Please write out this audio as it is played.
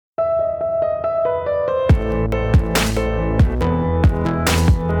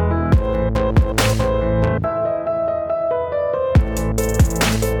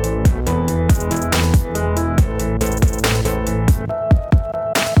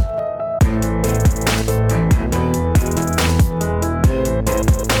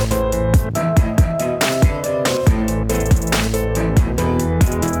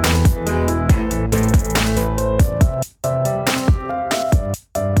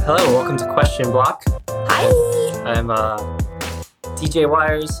Hello, welcome to Question Block. Hi! I'm DJ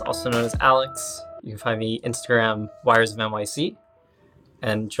Wires, also known as Alex. You can find me Instagram, Wires of NYC.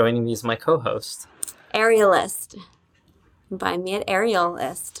 And joining me is my co-host. Aerialist. Find me at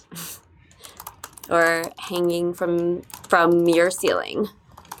Aerialist. Or hanging from your ceiling.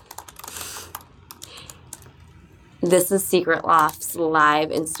 This is Secret Loft's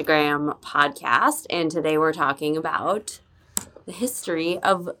live Instagram podcast, and today we're talking about the history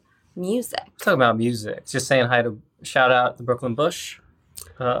of music. Talking about music. Just saying hi to shout out the Brooklyn Bush.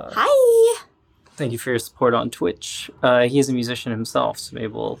 Hi! Thank you for your support on Twitch. He is a musician himself, so maybe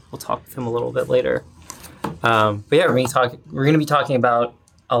we'll talk with him a little bit later. But yeah, we're going to be talking about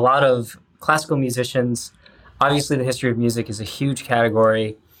a lot of classical musicians. Obviously, the history of music is a huge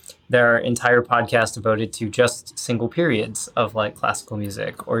category. There are entire podcasts devoted to just single periods of like classical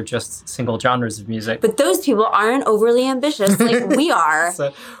music or just single genres of music. But those people aren't overly ambitious like we are.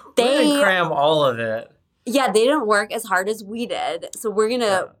 So we're gonna cram all of it. Yeah, they didn't work as hard as we did. So we're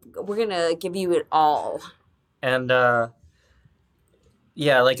gonna give you it all. And I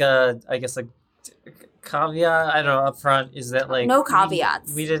guess a caveat, I don't know, up front is that like no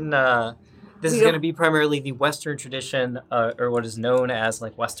caveats. We didn't This is going to be primarily the Western tradition, or what is known as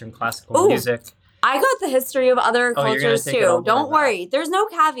like Western classical music. I got the history of other cultures too. Don't worry. There's no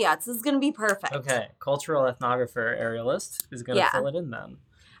caveats. This is going to be perfect. Okay. Cultural ethnographer, aerialist is going to fill it in then.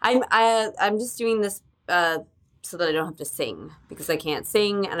 I'm just doing this so that I don't have to sing because I can't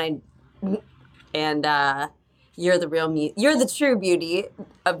sing, and you're the true beauty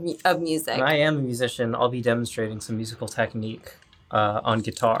of music. And I am a musician. I'll be demonstrating some musical technique on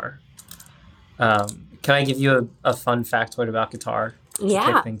guitar. Can I give you a fun factoid about guitar to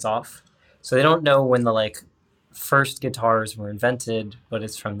kick things off? So they don't know when the first guitars were invented, but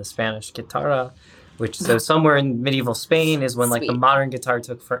it's from the Spanish guitarra, which so somewhere in medieval Spain is when the modern guitar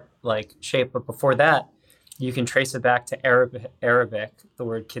took shape. But before that, you can trace it back to Arabic, the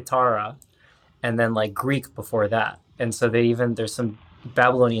word guitarra, and then Greek before that. And so there's some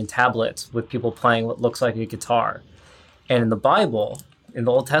Babylonian tablets with people playing what looks like a guitar. And in the Bible, in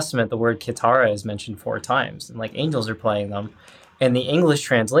the Old Testament, the word kitara is mentioned 4 times, and angels are playing them. And the English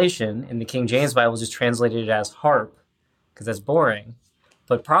translation in the King James Bible just translated it as harp, because that's boring.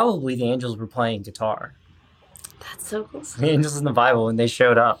 But probably the angels were playing guitar. That's so cool. The angels in the Bible, when they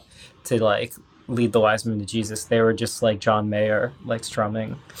showed up to lead the wise men to Jesus, they were just like John Mayer,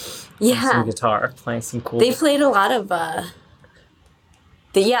 strumming some guitar, playing some cool. They played a lot of.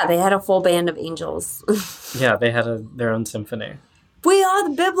 They had a full band of angels. Yeah, they had their own symphony. We are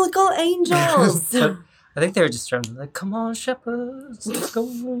the biblical angels. I think they were just trying to come on, shepherds, let's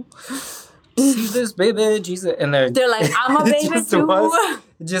go see this baby Jesus. And they're like, I'm a baby too.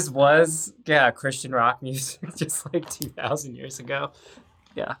 It just was, Christian rock music, just 2,000 years ago.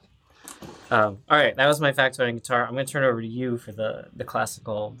 Yeah. All right, that was my factoid on guitar. I'm going to turn it over to you for the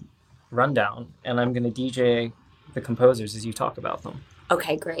classical rundown, and I'm going to DJ the composers as you talk about them.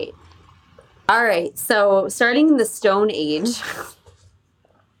 Okay, great. All right, so starting in the Stone Age.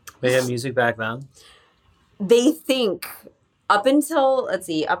 They had music back then? They think up until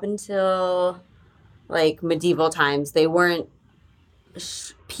medieval times, they weren't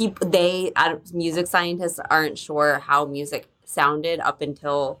music scientists aren't sure how music sounded up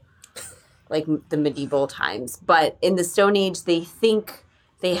until the medieval times. But in the Stone Age, they think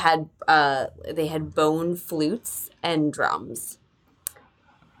they had bone flutes and drums.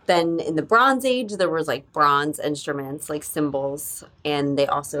 Then in the Bronze Age, there was bronze instruments like cymbals, and they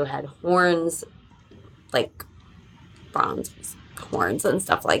also had horns, bronze horns and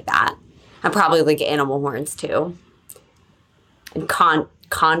stuff like that, and probably animal horns too. And conch.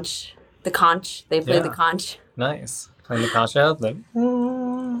 They played the conch. Nice, playing the conch out.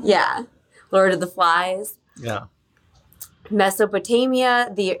 Yeah, Lord of the Flies. Yeah.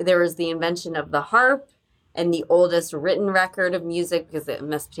 Mesopotamia, there was the invention of the harp. And the oldest written record of music, because the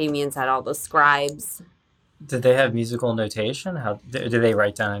Mesopotamians had all those scribes. Did they have musical notation? How did they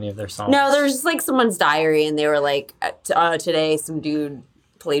write down any of their songs? No, there was just someone's diary, and they were today some dude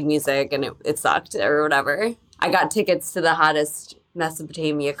played music, and it sucked, or whatever. I got tickets to the hottest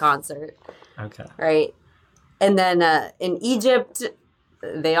Mesopotamia concert. Okay. Right? And then in Egypt,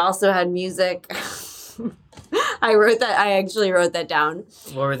 they also had music. I actually wrote that down.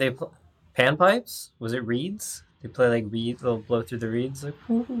 What were they panpipes? Was it reeds? They play reeds. They'll blow through the reeds.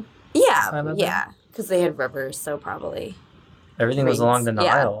 Yeah, because they had rivers, so probably. Everything reeds. Was along the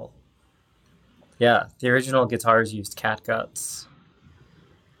Nile. Yeah, the original guitars used catguts.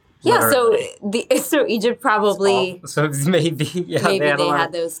 Yeah, so Egypt probably. So maybe they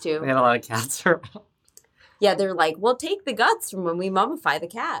had those too. They had a lot of cats around. Yeah, they're like, we'll take the guts from when we mummify the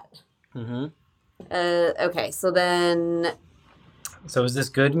cat. Mm-hmm. Okay, so then... So is this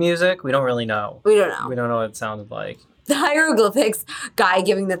good music? We don't really know. We don't know. We don't know what it sounded like. The hieroglyphics, guy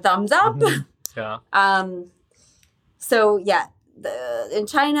giving the thumbs up. Yeah. So, yeah, in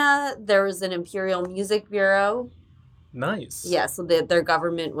China, there was an Imperial Music Bureau. Nice. Yeah, so their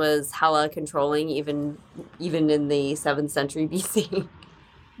government was hella controlling even in the 7th century BC.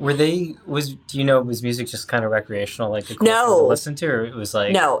 Was music just kind of recreational, like a cool thing to listen to, or it was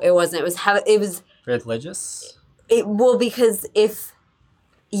like... No, it wasn't. It was religious? Because if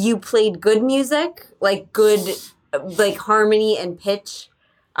you played good music, like good, like harmony and pitch,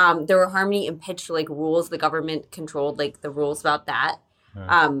 there were harmony and pitch like rules. The government controlled like the rules about that.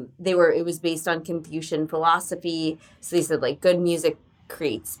 It was based on Confucian philosophy. So they said like good music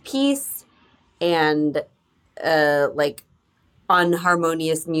creates peace, and like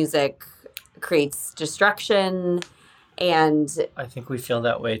unharmonious music creates destruction. And I think we feel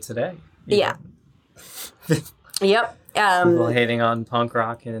that way today. Yeah. Yep. People hating on punk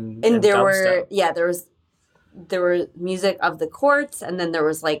rock and there dubstep. there were music of the court, and then there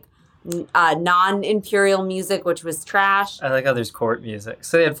was like non-imperial music, which was trash. I like how there's court music.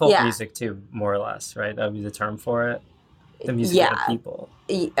 So they had folk music too, more or less, right? That would be the term for it. The music of the people.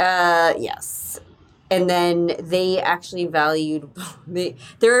 Yes. And then they actually valued...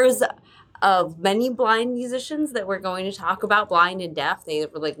 There's many blind musicians that we're going to talk about, blind and deaf. They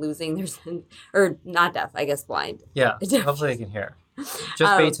were like losing their sense, or not deaf, I guess blind. Yeah, hopefully they can hear.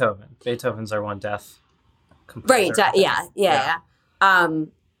 Just Beethoven. Beethoven's our one deaf composer. Right, yeah.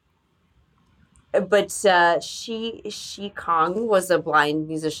 But Shi Kong was a blind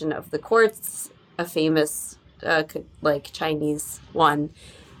musician of the courts, a famous like Chinese one.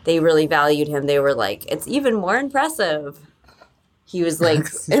 They really valued him. They were like, it's even more impressive. He was like,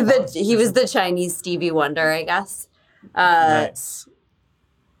 he was the Chinese Stevie Wonder, I guess. Nice.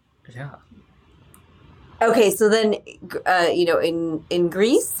 Yeah. Okay, so then, in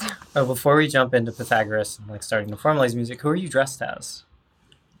Greece. Oh, before we jump into Pythagoras and like starting to formalize music, who are you dressed as?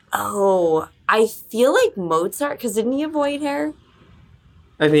 Oh, I feel like Mozart, because didn't he have white hair?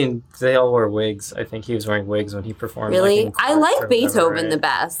 I mean, they all wore wigs. I think he was wearing wigs when he performed. Really? Like, I like Beethoven the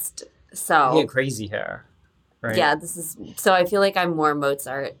best. So he had crazy hair. Right? Yeah, so I feel like I'm more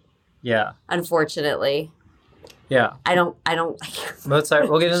Mozart. Yeah. Unfortunately. Yeah. I don't Mozart,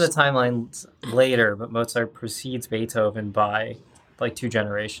 we'll get into the timelines later, but Mozart precedes Beethoven by like 2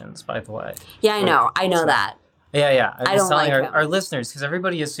 generations, by the way. Yeah, I know that. Yeah. I'm just telling like our listeners, because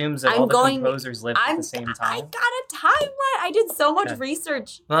everybody assumes that all the composers lived at the same time. I got a timeline. I did so much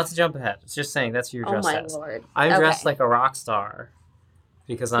research. Not to jump ahead. It's just saying that's who you're dressed as. Oh, my Lord. I'm dressed like a rock star.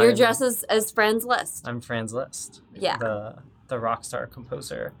 Because you're dressed as Franz Liszt. I'm Franz Liszt. Yeah. The rock star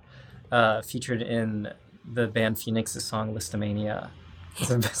composer featured in the band Phoenix's song Listomania.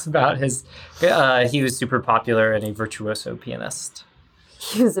 It's about his... he was super popular and a virtuoso pianist.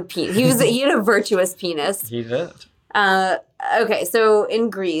 He had a virtuous penis. He did. Okay, so in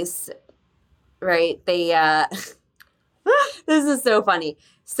Greece, right, they... this is so funny.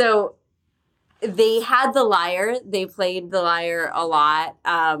 So... They had the lyre. They played the lyre a lot.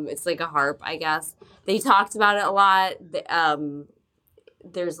 It's like a harp, I guess. They talked about it a lot.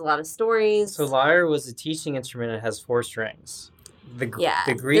 There's a lot of stories. So lyre was a teaching instrument. It has 4 strings. The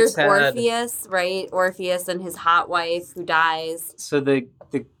Greeks there's Orpheus, right? Orpheus and his hot wife who dies. So the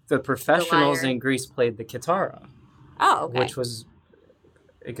professionals in Greece played the kitara. Oh, okay. Which was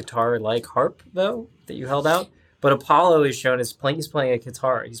a guitar-like harp, though, that you held out. But Apollo is shown as he's playing a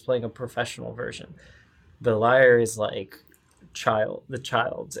guitar. He's playing a professional version. The lyre is like the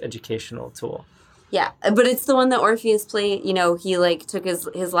child's educational tool. Yeah, but it's the one that Orpheus played. He like took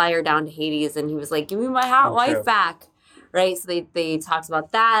his lyre down to Hades, and he was like, "Give me my hot wife back," right? So they talked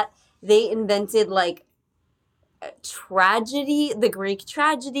about that. They invented like tragedy, the Greek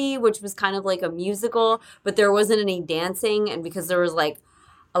tragedy, which was kind of like a musical, but there wasn't any dancing, and because there was like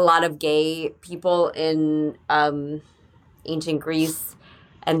a lot of gay people in ancient Greece,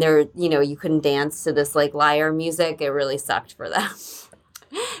 and you couldn't dance to this like lyre music. It really sucked for them.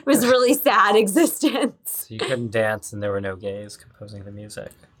 It was really sad existence. So you couldn't dance, and there were no gays composing the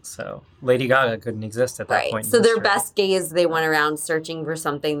music. So Lady Gaga couldn't exist at that point. So their best gays, they went around searching for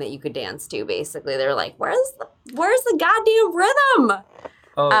something that you could dance to. Basically, they're like, "Where's the goddamn rhythm?"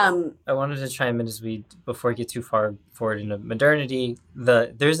 Oh, I wanted to chime in before we get too far forward into modernity.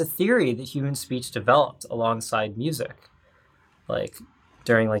 There's a theory that human speech developed alongside music, like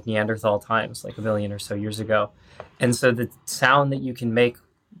during like Neanderthal times, like 1 million or so years ago. And so the sound that you can make,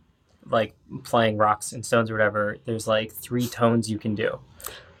 like playing rocks and stones or whatever, there's like 3 tones you can do.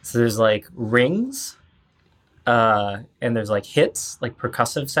 So there's like rings, and there's like hits, like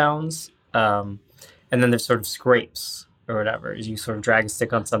percussive sounds, and then there's sort of scrapes or whatever. You sort of drag a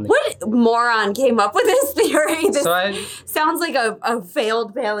stick on something. What moron came up with this theory? This So sounds like a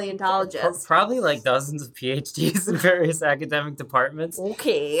failed paleontologist. Probably like dozens of PhDs in various academic departments.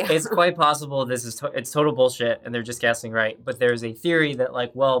 Okay. It's quite possible this is it's total bullshit and they're just guessing right. But there's a theory that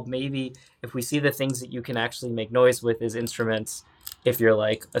like, well, maybe if we see the things that you can actually make noise with as instruments, if you're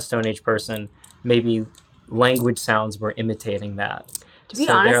like a Stone Age person, maybe language sounds were imitating that. To be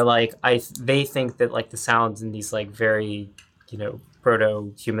honest, they're like they think that like the sounds in these like very,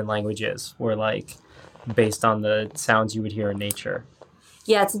 proto-human languages were like based on the sounds you would hear in nature.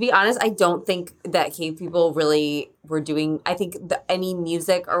 Yeah, to be honest, I don't think that cave people really were doing. I think any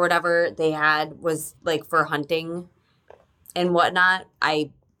music or whatever they had was like for hunting and whatnot.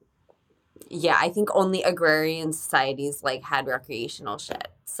 I think only agrarian societies like had recreational shit.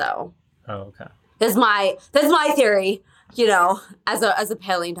 So. Oh, okay. That's my theory. As a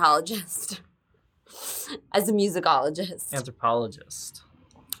paleontologist, as a musicologist, anthropologist.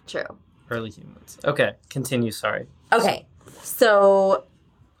 True. Early humans. Okay, continue. Sorry. Okay, so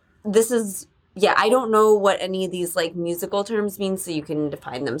this is I don't know what any of these like musical terms mean, so you can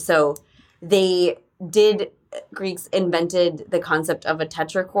define them. So Greeks invented the concept of a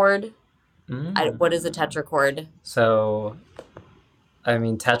tetrachord. What is a tetrachord? So, I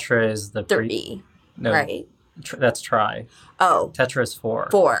mean, tetra is the 3. No, right? That's tri. Oh. Tetra is 4.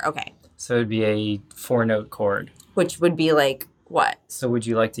 4, okay. So it would be a 4-note chord. Which would be like what? So would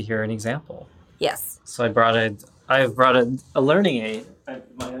you like to hear an example? Yes. So I have brought a learning aid.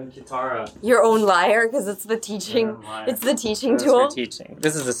 My own guitar. Your own lyre, because it's the teaching. It's the teaching tool. For teaching.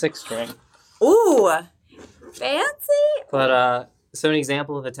 This is a 6-string. Ooh, fancy. But so an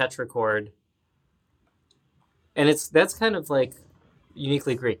example of a tetrachord, and that's kind of like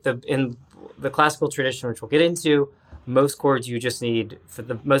uniquely Greek. In the classical tradition, which we'll get into, most chords you just need, for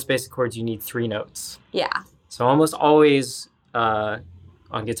the most basic chords, you need 3 notes. Yeah. So almost always on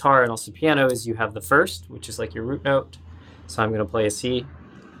guitar and also piano is you have the first, which is like your root note. So I'm going to play a C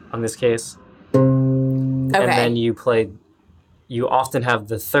on this case. Okay. And then you often have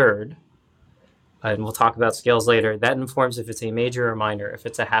the third, and we'll talk about scales later. That informs if it's a major or minor, if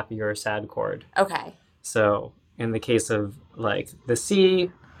it's a happy or a sad chord. Okay. So in the case of like the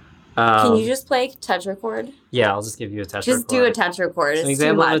C, can you just play tetrachord? Yeah, I'll just give you a tetrachord. Just do a tetrachord. So an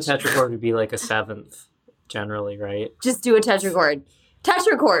example of a tetrachord would be like a 7th, generally, right? Just do a tetrachord.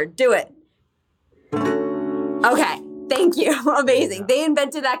 Tetrachord, do it. Okay, thank you. Amazing. They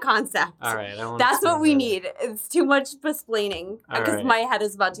invented that concept. All right. That's what we need. It's too much explaining because my head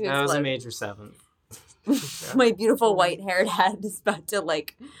is about to explode. That was a major 7th. My beautiful white-haired head is about to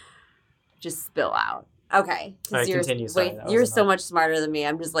just spill out. Okay. Continue. Sorry, you're so much smarter than me.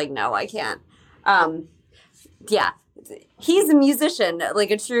 I'm just like, no, I can't. Yeah. He's a musician,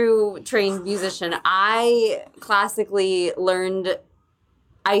 like a true trained musician. I classically learned,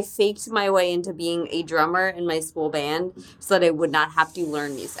 I faked my way into being a drummer in my school band so that I would not have to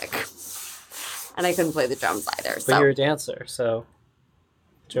learn music. And I couldn't play the drums either. But you're a dancer, so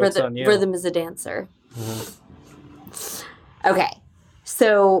joke's on you. Rhythm is a dancer. Mm-hmm. Okay.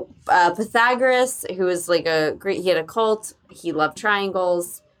 So Pythagoras, who was like he had a cult. He loved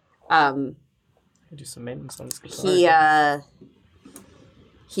triangles. I do some maintenance on this guitar.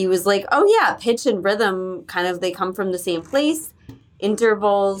 He was like, oh yeah, pitch and rhythm they come from the same place.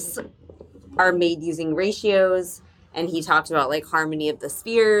 Intervals are made using ratios, and he talked about like harmony of the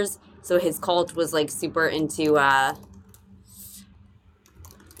spheres. So his cult was like super into.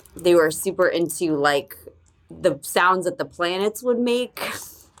 They were super into like the sounds that the planets would make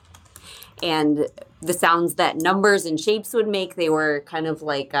and the sounds that numbers and shapes would make. They were kind of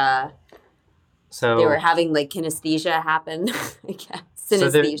like so they were having like kinesthesia happen, I guess.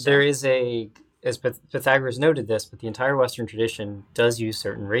 Synesthesia. So there is as Pythagoras noted this, but the entire Western tradition does use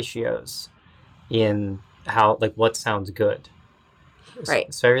certain ratios in how, like, what sounds good.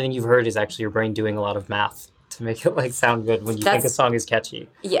 Right. So everything you've heard is actually your brain doing a lot of math to make it like sound good when you think a song is catchy.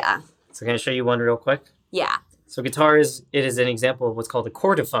 Yeah. So can I show you one real quick? Yeah. So guitar is an example of what's called a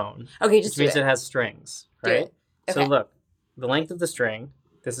chordophone. Okay, just which means it has strings, right? Do it. Okay. So look, the length of the string,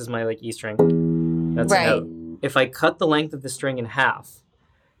 this is my like E string. That's a note. If I cut the length of the string in half,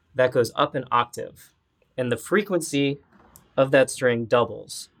 that goes up an octave. And the frequency of that string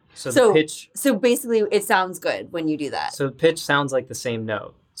doubles. So the pitch. So basically it sounds good when you do that. So pitch sounds like the same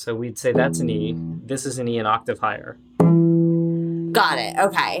note. So we'd say that's an E. This is an E an octave higher. Got it.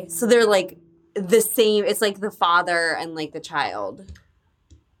 Okay. So they're like the same. It's like the father and like the child.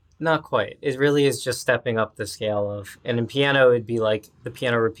 Not quite. It really is just stepping up the scale of, and in piano, it'd be like the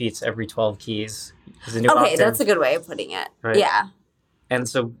piano repeats every 12 keys. Okay, octave, that's a good way of putting it. Right? Yeah. And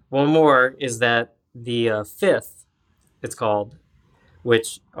so one more is that the fifth, it's called,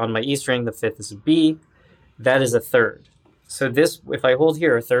 which on my E string, the fifth is a B. That is a third. So this, if I hold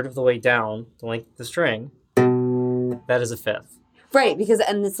here a third of the way down the length of the string, that is a fifth. Right,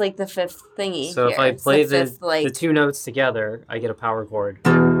 and it's like the fifth thingy. So here. If I play the two notes together, I get a power chord.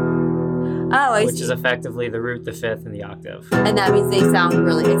 Oh, I see. Which is effectively the root, the fifth, and the octave. And that means it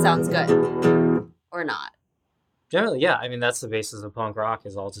sounds good. Or not. Generally, yeah. I mean, that's the basis of punk rock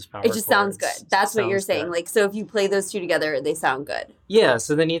is all just power chords. It just sounds good. That's what you're saying. Good. Like, so if you play those two together, they sound good. Yeah,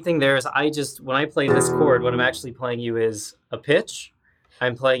 so the neat thing there is when I play this chord, what I'm actually playing you is a pitch.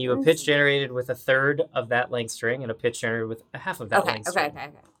 I'm playing you a pitch generated with a third of that length string and a pitch generated with a half of that length string. Okay.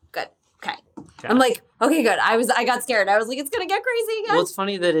 Good. Okay. Yeah. I'm like, okay, good. I got scared. I was like, it's going to get crazy again. Well, it's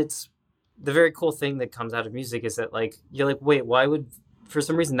funny that the very cool thing that comes out of music is that, like, you're like, wait, why would, for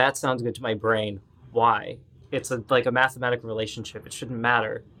some reason, that sounds good to my brain. Why? It's like a mathematical relationship. It shouldn't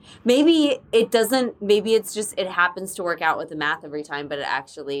matter. Maybe it doesn't, maybe it's just, it happens to work out with the math every time, but it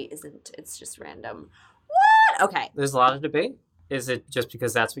actually isn't. It's just random. What? Okay. There's a lot of debate. Is it just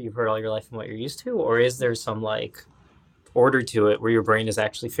because that's what you've heard all your life and what you're used to? Or is there some, like, order to it where your brain is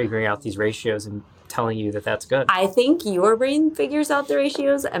actually figuring out these ratios and telling you that that's good? I think your brain figures out the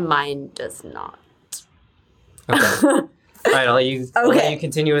ratios and mine does not. Okay. All right, I'll let you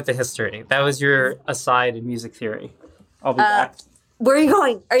continue with the history. That was your aside in music theory. I'll be back. Where are you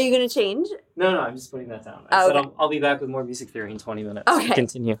going? Are you going to change? No, I'm just putting that down. I said I'll be back with more music theory in 20 minutes. Okay.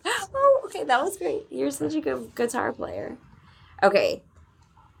 Continue. Oh, okay. That was great. You're such a good guitar player. Okay.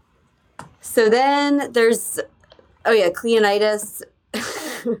 So then there's... Oh, yeah, Cleonidas.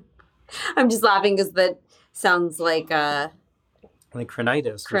 I'm just laughing because that sounds like... like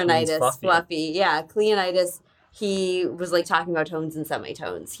crinitis. Crinitis, fluffy. Yeah, Cleonidas, he was, like, talking about tones and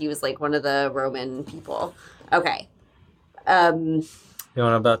semitones. He was, like, one of the Roman people. Okay. You want to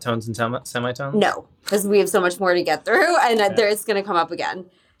know about tones and semitones? No, because we have so much more to get through, and it's going to come up again.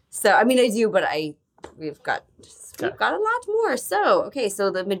 So, I mean, I do, but we've got a lot more. So, okay,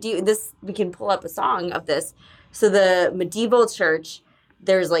 so we can pull up a song of this. So the medieval church,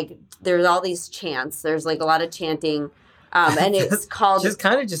 there's all these chants. There's like a lot of chanting, and it's called.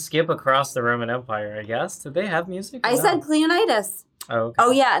 Just skip across the Roman Empire, I guess. Did they have music? I said Cleonidas. Oh. Okay.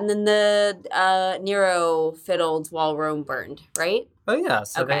 Oh yeah, and then the Nero fiddled while Rome burned, right? Oh yeah,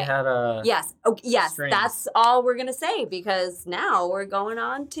 so they had a yes. Oh yes, strings. That's all we're gonna say because now we're going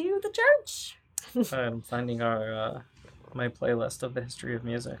on to the church. I'm finding my playlist of the history of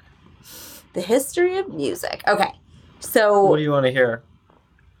music. The history of music. Okay, so what do you want to hear?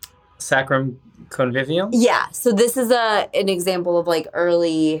 Sacrum Convivium? Yeah. So this is an example of like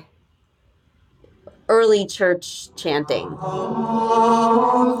early church chanting.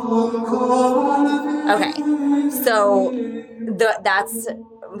 Okay, so that's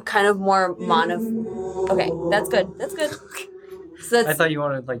kind of more Okay, that's good. That's good. So I thought you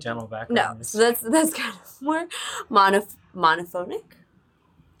wanted like general background. No, so that's kind of more monophonic.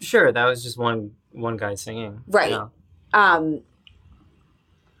 Sure, that was just one guy singing. Right. Yeah.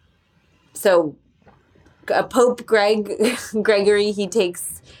 So Pope Gregory, he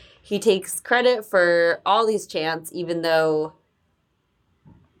takes credit for all these chants, even though,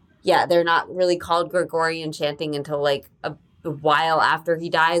 they're not really called Gregorian chanting until like a while after he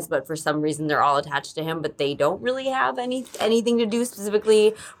dies, but for some reason they're all attached to him, but they don't really have anything to do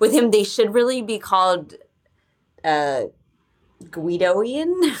specifically with him. They should really be called Guidoian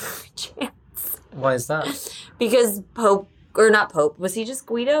chants. Why is that? Because not Pope. Was he just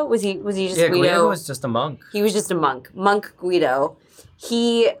Guido? Was he just Guido? Guido was just a monk. He was just a monk. Monk Guido.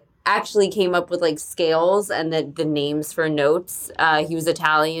 He actually came up with like scales and the names for notes. He was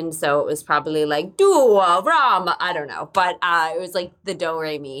Italian, so it was probably like do, ram. I don't know, but it was like the do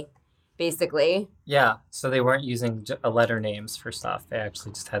re mi, basically. Yeah. So they weren't using letter names for stuff. They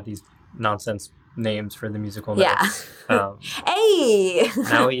actually just had these nonsense names for the musical notes. Yeah. A.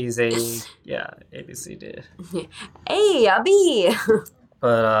 Now we use A, B, C, D. A, a B.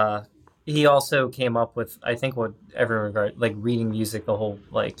 But he also came up with, I think, what everyone regard like reading music, the whole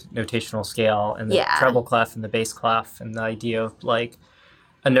like notational scale and the treble clef and the bass clef and the idea of like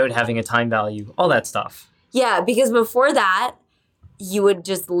a note having a time value, all that stuff. Yeah, because before that, you would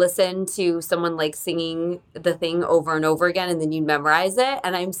just listen to someone like singing the thing over and over again and then you'd memorize it.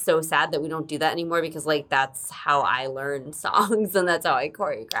 And I'm so sad that we don't do that anymore because like that's how I learn songs and that's how I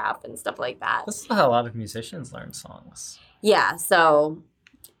choreograph and stuff like that. That's how a lot of musicians learn songs. Yeah, so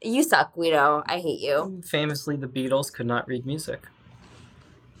you suck, Guido. I hate you. Famously, the Beatles could not read music.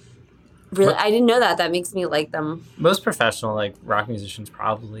 Really? I didn't know that. That makes me like them. Most professional, like, rock musicians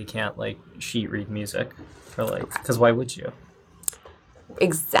probably can't, like, sheet read music for, like, because why would you?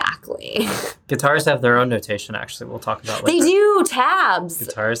 Exactly. Guitars have their own notation, actually. We'll talk about later. They do! Tabs!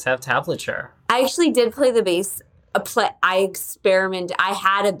 Guitars have tablature. I actually did play the bass. I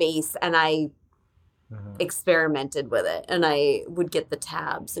had a bass, and I experimented with it, and I would get the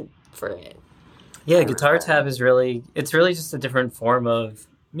tabs for it. Yeah, guitar tab is really just a different form of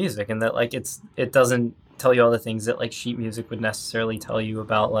music, and that, like, it doesn't tell you all the things that, like, sheet music would necessarily tell you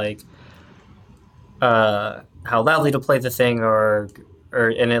about, like, how loudly to play the thing,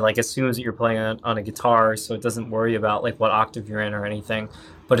 and it, like, assumes that you're playing on a guitar, so it doesn't worry about, like, what octave you're in or anything,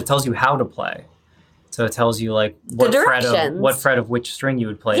 but it tells you how to play. So it tells you, like, what fret of which string you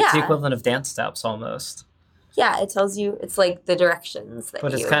would play. Yeah. It's the equivalent of dance steps almost. Yeah, it tells you, it's like the directions.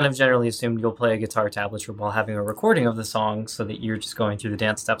 But it's kind of generally assumed you'll play a guitar tablature while having a recording of the song, so that you're just going through the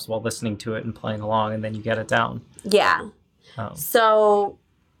dance steps while listening to it and playing along, and then you get it down. Yeah. So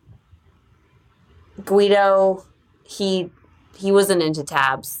Guido, he wasn't into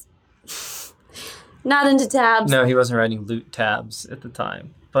tabs. Not into tabs. No, he wasn't writing lute tabs at the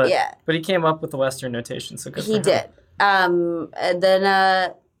time. But he came up with the Western notation, so good for him. He did. And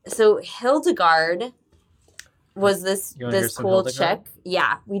then, so Hildegard was this cool chick.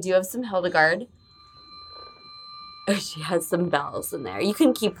 Yeah, we do have some Hildegard. Oh, she has some bells in there. You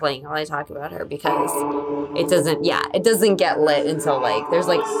can keep playing while I talk about her because it doesn't get lit until, like, there's,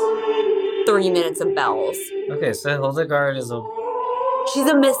 like, 3 minutes of bells. Okay, so Hildegard is she's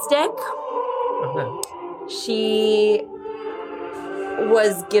a mystic. Okay. She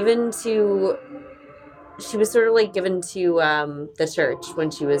was sort of like given to the church when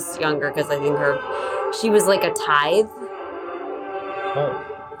she was younger, because I think she was like a tithe. Oh.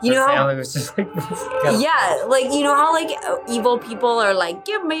 You know how, it was just like yeah, like, you know how, like, evil people are like,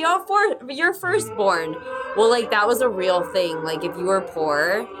 give me your firstborn. Well, like, that was a real thing. Like, if you were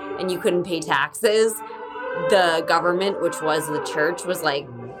poor and you couldn't pay taxes, the government, which was the church, was like,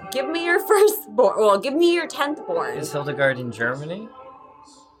 give me your firstborn. Well, give me your 10th born. Is Hildegard in Germany?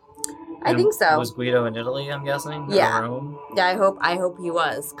 I think so. Was Guido in Italy, I'm guessing? Yeah. Or Rome? Yeah, I hope he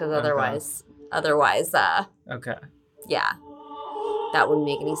was, because otherwise, okay. Yeah. That wouldn't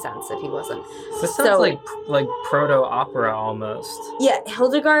make any sense if he wasn't. This sounds like proto-opera almost. Yeah,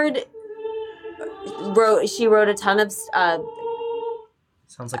 Hildegard wrote a ton of...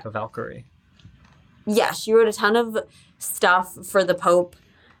 sounds like a Valkyrie. Yeah, she wrote a ton of stuff for the Pope.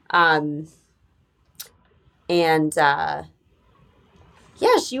 Yeah,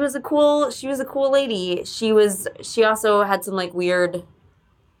 she was a cool lady. She also had some, like, weird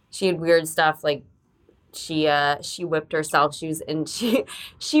stuff, like, she whipped herself. She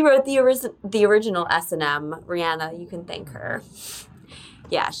wrote the original S&M. Rihanna, you can thank her.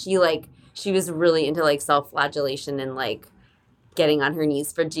 Yeah, she was really into, like, self-flagellation and, like, getting on her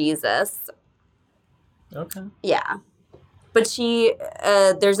knees for Jesus. Okay. Yeah. But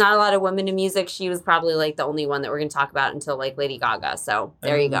there's not a lot of women in music. She was probably, like, the only one that we're going to talk about until, like, Lady Gaga. So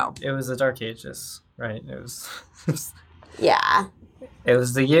there you go. It was the Dark Ages, right? It was. Yeah. It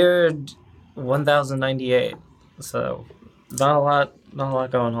was the year 1098. So not a lot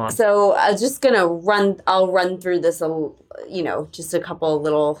going on. So I'm just going to run through this, just a couple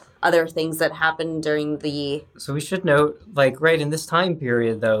little other things that happened during the... So we should note, like, right in this time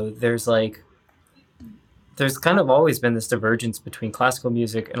period, though, there's kind of always been this divergence between classical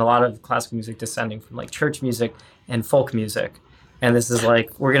music and a lot of classical music descending from, like, church music and folk music. And this is,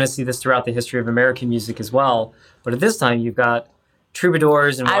 like, we're going to see this throughout the history of American music as well. But at this time, you've got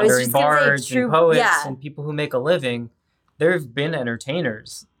troubadours and wandering bards and poets and people who make a living. There have been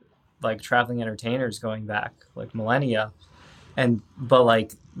entertainers, like traveling entertainers going back, like, millennia. But,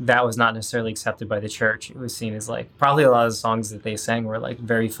 like, that was not necessarily accepted by the church. It was seen as, like, probably a lot of the songs that they sang were, like,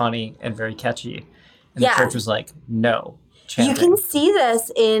 very funny and very catchy. And the church was like, no. Chanting. You can see this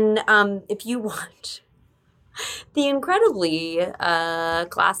in, if you watch the incredibly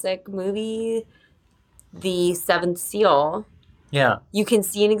classic movie, The Seventh Seal. Yeah. You can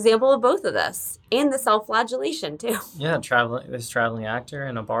see an example of both of this. And the self-flagellation, too. Yeah, this traveling actor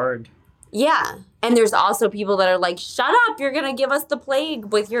and a bard. Yeah. And there's also people that are like, shut up, you're going to give us the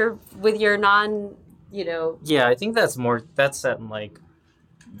plague with your non, Yeah, I think that's set in, like,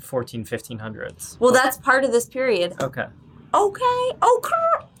 1500s. Well, that's part of this period. Okay.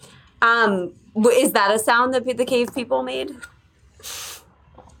 Is that a sound that the cave people made?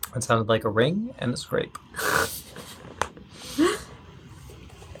 It sounded like a ring and a scrape.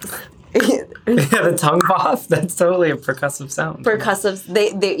 The tongue pop, that's totally a percussive sound. Percussive.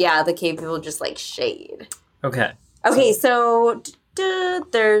 The cave people just, like, shade. Okay. So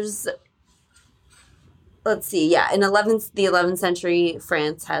there's let's see. Yeah, in the 11th century,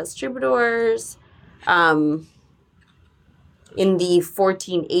 France has troubadours. In the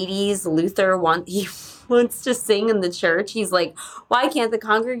 1480s, Luther wants to sing in the church. He's like, why can't the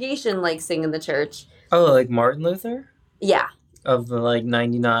congregation like sing in the church? Oh, like Martin Luther? Yeah. Of the like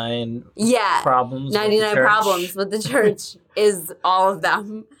 99 problems 99 problems with the church is all of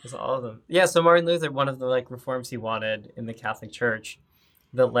them. It's all of them. Yeah, so Martin Luther, one of the like reforms he wanted in the Catholic Church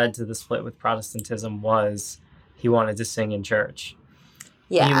that led to the split with Protestantism was he wanted to sing in church.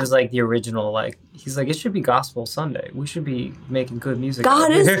 Yeah. And he was like the original, like, he's like, it should be Gospel Sunday. We should be making good music. God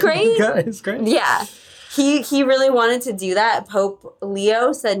is great. God is great. Yeah. He really wanted to do that. Pope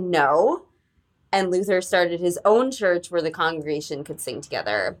Leo said no. And Luther started his own church where the congregation could sing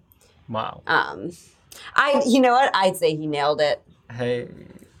together. Wow. You know what? I'd say he nailed it. Hey,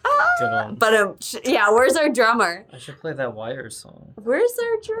 good on. But yeah, where's our drummer? I should play that Wires song. Where's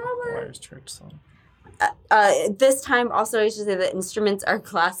our drummer? Wires church song. This time, also, I should say that instruments are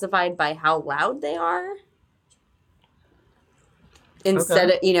classified by how loud they are.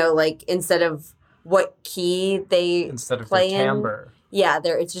 Instead of what key they play in. Timbre. Yeah,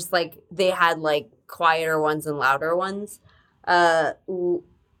 it's just like they had like quieter ones and louder ones.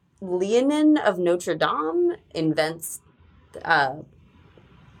 Leonin of Notre Dame invents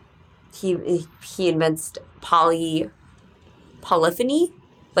he invents polyphony,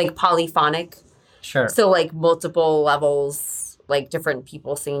 like polyphonic. Sure. So like multiple levels, like different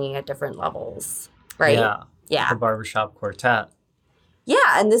people singing at different levels, right? Yeah. Yeah. The barbershop quartet.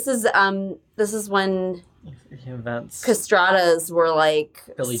 Yeah, and this is when castratas were like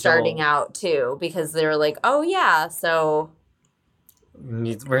Billy starting Joel. Out too, because they were like, oh yeah, so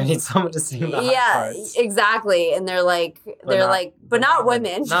we need someone to sing the high parts. Exactly, and they're like, but not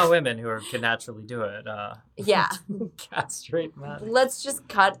women, not women who can naturally do it. Yeah, castrate men. Let's just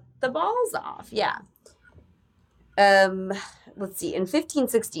cut the balls off. Yeah. Let's see. In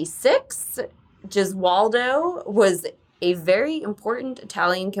 1566, Gesualdo was a very important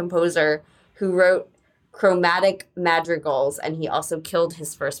Italian composer who wrote chromatic madrigals, and he also killed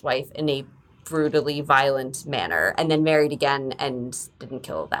his first wife in a brutally violent manner, and then married again and didn't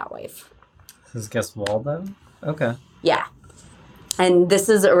kill that wife. This is Gesualdo? Okay. Yeah. And this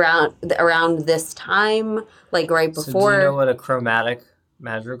is around this time, like right before. So do you know what a chromatic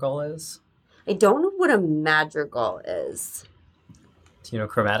madrigal is? I don't know what a madrigal is. Do you know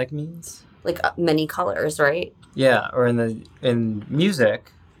what chromatic means? Like many colors, right? Yeah, or in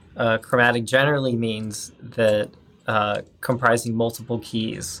music, chromatic generally means that comprising multiple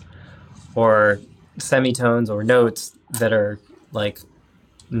keys or semitones or notes that are like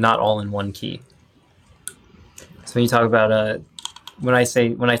not all in one key. So when you talk about when I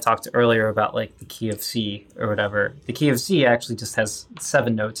talked earlier about like the key of C or whatever, the key of C actually just has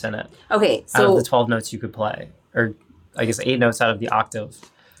 7 notes in it. Okay, so out of the 12 notes you could play, or I guess 8 notes out of the octave.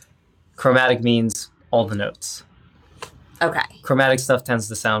 Chromatic means all the notes. Okay. Chromatic stuff tends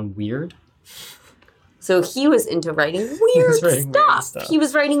to sound weird. So he was into writing weird stuff. He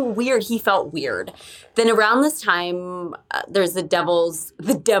was writing weird. He felt weird. Then around this time, there's the Devil's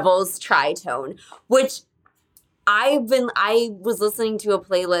Tritone, which I was listening to a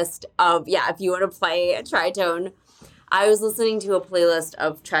playlist of, if you want to play a tritone, I was listening to a playlist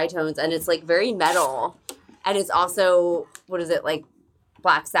of tritones, and it's like very metal. And it's also, what is it, like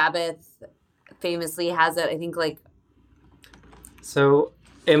Black Sabbath famously has it, I think, like. So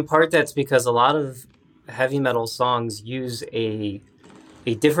in part that's because a lot of heavy metal songs use a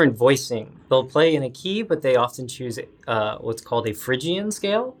different voicing. They'll play in a key, but they often choose what's called a Phrygian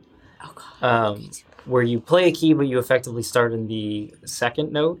scale. Oh, God. Where you play a key, but you effectively start in the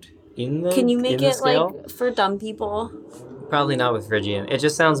second note in the. Can you make it scale. Like for dumb people? Probably not with Phrygian. It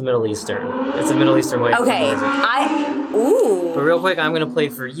just sounds Middle Eastern. It's a Middle Eastern way. Okay, ooh. But real quick, I'm gonna play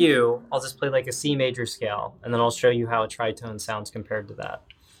for you. I'll just play like a C major scale, and then I'll show you how a tritone sounds compared to that.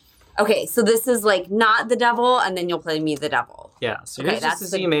 Okay, so this is like not the devil, and then you'll play me the devil. Yeah, so here's just a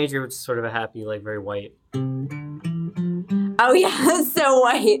C major, which is sort of a happy, like very white. Oh yeah, so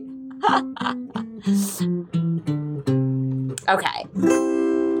white. Okay.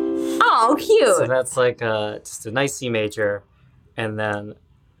 Oh, cute. So that's like just a nice C major, and then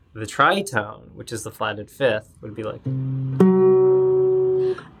the tritone, which is the flatted fifth, would be like.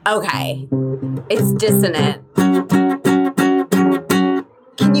 Okay, it's dissonant.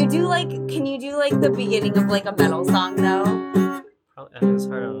 Can you do like the beginning of like a metal song though? Probably, it's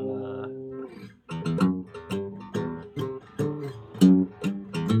hard on.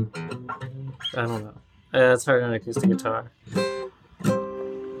 I don't know. It's hard on acoustic guitar.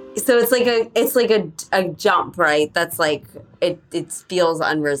 So it's like a jump, right? That's like it feels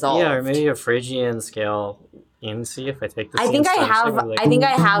unresolved. Yeah, or maybe a Phrygian scale. And see if I take this. I think I have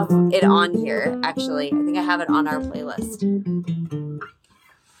it on here. Actually, I think I have it on our playlist.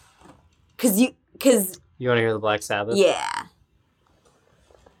 Cause you want to hear the Black Sabbath? Yeah.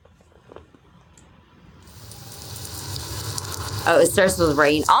 Oh, it starts with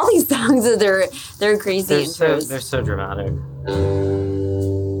rain. All these songs they're crazy intros. They're so dramatic.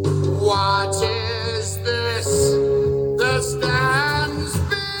 What is this that stands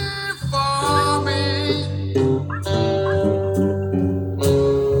before me?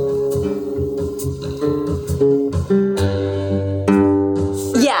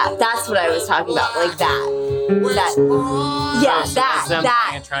 Yeah, that's what I was talking about, like that.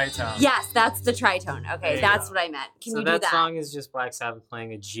 Tritone. Yes, that's the tritone. Okay, that's what I meant. Can you do that? So that song is just Black Sabbath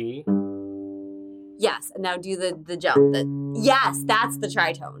playing a G. Yes, and now do the jump. Yes, that's the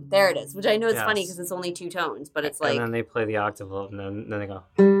tritone. There it is. Which I know it's funny because it's only 2 tones, but it's like. And then they play the octave, and then they go.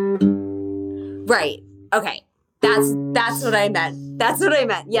 Right. Okay. That's what I meant. That's what I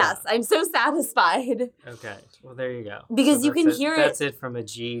meant. Yes, I'm so satisfied. Okay. Well, there you go. Because you can hear it. That's it from a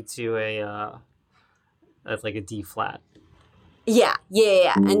G to that's like a D flat. Yeah.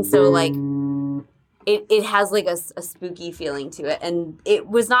 And so like, it has like a spooky feeling to it, and it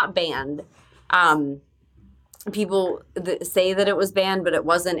was not banned. People say that it was banned, but it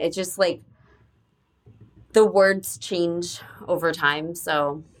wasn't. It just like the words change over time.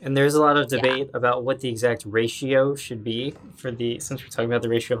 So, and there's a lot of debate about what the exact ratio should be since we're talking about the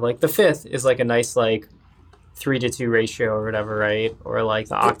ratio of like the fifth is like a nice like 3-to-2 ratio or whatever, right? Or like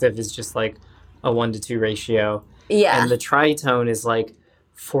the octave is just like a 1-to-2 ratio. Yeah. And the tritone is like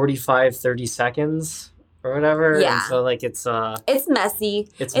 45-30 seconds or whatever. Yeah. And so like it's messy.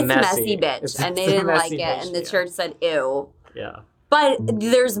 It's messy, bitch. And they didn't like it, and the church said ew. Yeah. But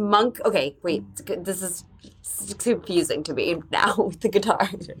there's monk. Okay, wait. This is confusing to me now with the guitar.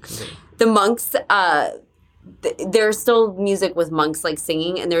 The monks. There's still music with monks like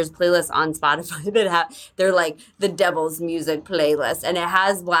singing, and there's playlists on Spotify that they're like the devil's music playlist, and it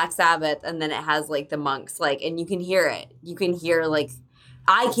has Black Sabbath, and then it has like the monks, like, and you can hear it. You can hear like,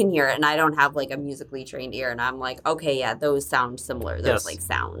 I can hear it, and I don't have like a musically trained ear, and I'm like, okay, yeah, those sound similar. Those like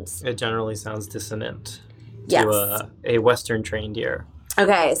sounds. It generally sounds dissonant yes. to a Western trained ear.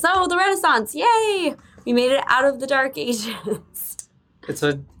 Okay, so the Renaissance, yay! We made it out of the Dark Ages. It's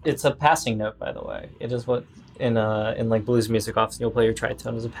a passing note, by the way. It is what in like blues music often you'll play your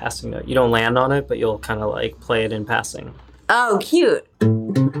tritone as a passing note. You don't land on it, but you'll kind of like play it in passing. Oh, cute.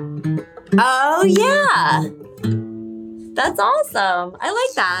 Oh yeah. That's awesome. I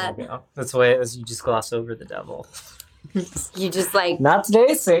like that. That's the way it is. You just gloss over the devil. You just like not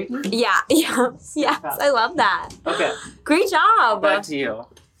today, Satan. Yeah. Yes, I love that. Okay. Great job. Back to you.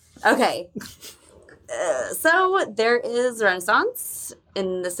 Okay. So there is Renaissance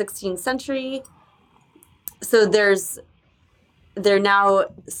in the 16th century. So they're now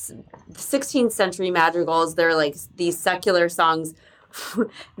 16th century madrigals. They're like these secular songs,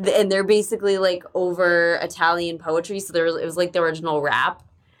 and they're basically like over Italian poetry. So it was like the original rap.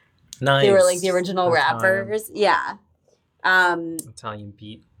 Nice. They were like the original rappers. Yeah. Italian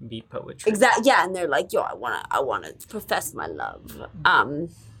beat poetry. Exactly. Yeah, and they're like, yo, I wanna profess my love.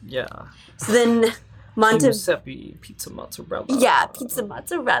 Yeah. So then Giuseppe pizza mozzarella. Yeah, pizza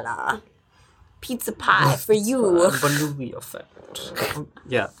mozzarella. Pizza pie for you. Vanilli effect.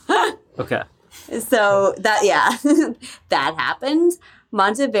 Yeah. Okay. So that that happened.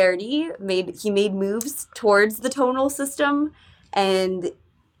 Monteverdi made moves towards the tonal system, and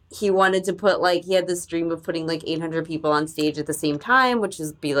he wanted to put he had this dream of putting 800 people on stage at the same time, which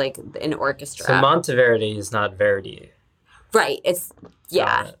is be like an orchestra. So Monteverdi is not Verdi. Right. It's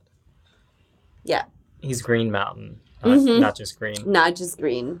yeah. Yeah. He's Green Mountain, not just Green. Not just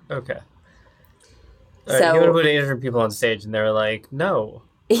Green. Okay. All right, he would have put 800 people on stage, and they were like, no.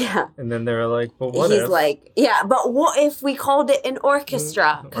 Yeah. And then they were like, but what if? He's like, yeah, but what if we called it an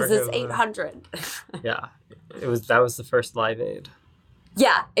orchestra? Because it's 800. Yeah. That was the first Live Aid.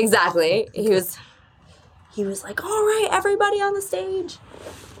 Yeah, exactly. He was like, all right, everybody on the stage.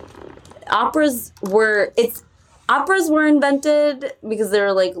 Operas were invented because they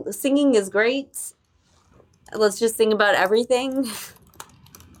were like, singing is great. Let's just sing about everything.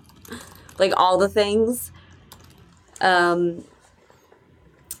 Like all the things. And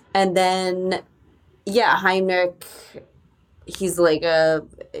then, Heinrich, he's at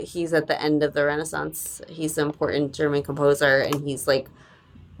the end of the Renaissance. He's an important German composer, and he's like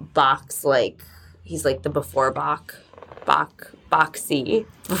Bach's he's like the before Bach. Bach-y.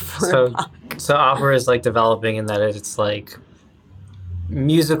 So opera is developing in that it's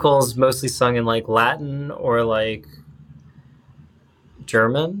musicals mostly sung in Latin or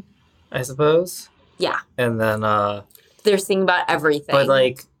German, I suppose. Yeah. And then they're singing about everything. But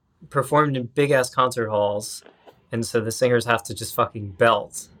like performed in big ass concert halls, and so the singers have to just fucking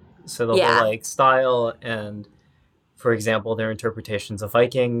belt. So the whole like style and, for example, their interpretations of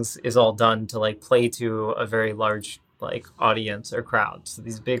Vikings is all done to like play to a very large like audience or crowd. So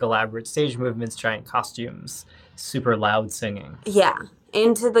these big elaborate stage movements, giant costumes, super loud singing. Yeah.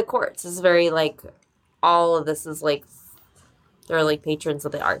 Into the courts is very like, all of this is like, they're like patrons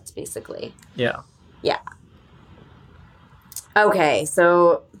of the arts basically. Yeah. Yeah. Okay,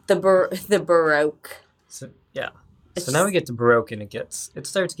 so the Baroque. So yeah. So now we get to Baroque and it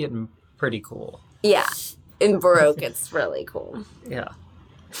starts getting pretty cool. Yeah. In Baroque it's really cool. Yeah.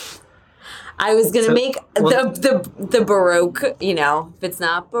 I was gonna make the Baroque, you know, if it's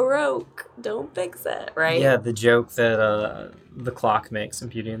not Baroque, don't fix it, right? Yeah, the joke that the clock makes in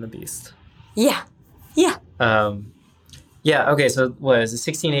Beauty and the Beast. Yeah. Yeah. Yeah, okay, so what is it,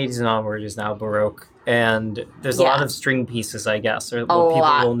 1680s and onward is now Baroque, and there's a lot of string pieces, I guess, or what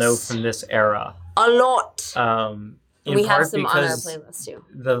people will know from this era. A lot. We have some on our playlist too.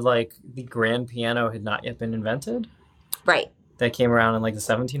 The grand piano had not yet been invented. Right. That came around in like the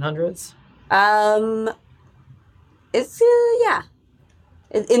 1700s. It's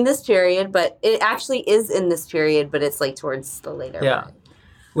in this period, but it actually is in this period, but it's like towards the later. Yeah,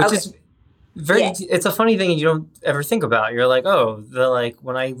 which is very. Yeah. It's a funny thing you don't ever think about. You're like, oh,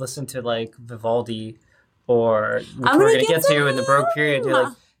 when I listen to like Vivaldi, or which we're gonna get to in the Baroque period, you're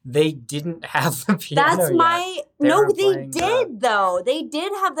like, they didn't have the piano. That's my yet. They did though. They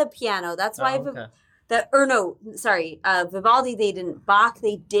did have the piano. That's why. Vivaldi, they didn't. Bach,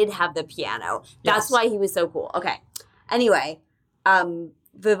 they did have the piano. That's why he was so cool. Okay. Anyway,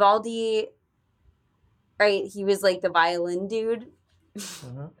 Vivaldi, right, he was like the violin dude.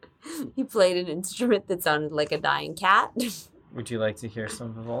 Mm-hmm. He played an instrument that sounded like a dying cat. Would you like to hear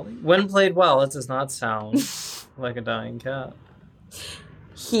some Vivaldi? When played well, it does not sound like a dying cat.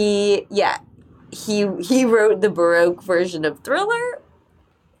 He wrote the Baroque version of Thriller,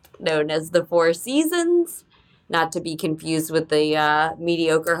 known as The Four Seasons, not to be confused with the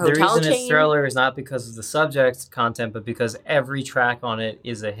mediocre hotel chain. The reason it's Thriller is not because of the subject content, but because every track on it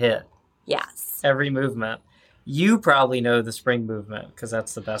is a hit. Yes. Every movement. You probably know the spring movement, because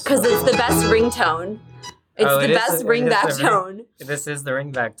that's the best one. Because it's the best ringtone. It's the best ringback tone. This is the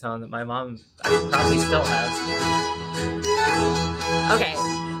ringback tone that my mom probably still has. Okay.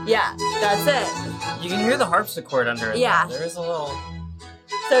 Yeah, that's it. You can hear the harpsichord under it. Yeah. There is a little...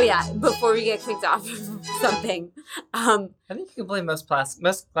 So yeah, before we get kicked off of something, I think you can play most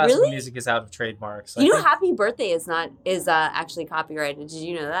classical music is out of trademark. So Happy Birthday is actually copyrighted. Did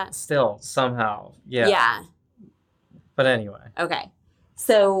you know that? Still somehow, yeah. Yeah. But anyway. Okay,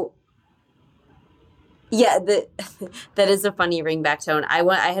 so yeah, that is a funny ringback tone.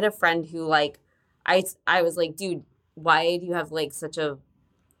 I had a friend who like, I was like, dude, why do you have like such a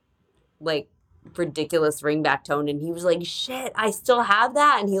like ridiculous ringback tone? And he was like, shit, I still have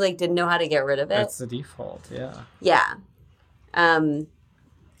that, and he like didn't know how to get rid of it. That's the default. Yeah. But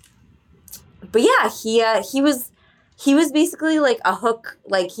yeah, he was basically like a hook,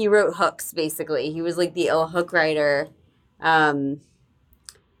 like he wrote hooks basically. He was like the ill hook writer.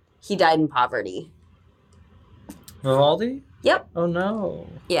 He died in poverty. Vivaldi? Yep. Oh no.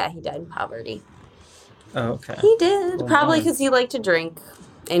 Yeah, he died in poverty. Oh, okay. He did. Well, probably because he liked to drink.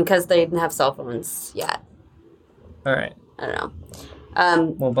 And because they didn't have cell phones yet. All right. I don't know.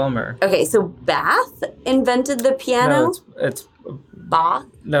 Well, bummer. Okay, so Bath invented the piano? No, it's Bach?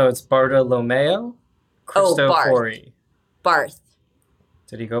 No, it's Bartolomeo Cristofori. Barth.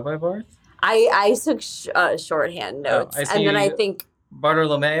 Did he go by Barth? I took shorthand notes. And then I think...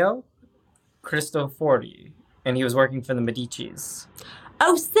 Bartolomeo Cristofori. And he was working for the Medicis.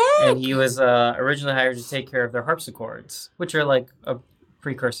 Oh, sick! And he was originally hired to take care of their harpsichords, which are like a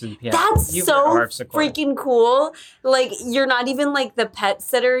precursor to the piano. That's so freaking cool. Like, you're not even like the pet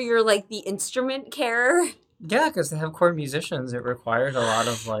sitter, you're like the instrument carer. Yeah, because they have core musicians. It required a lot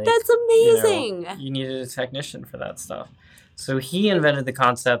of like... That's amazing. You needed a technician for that stuff. So he invented the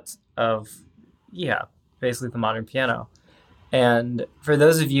concept of, basically the modern piano. And for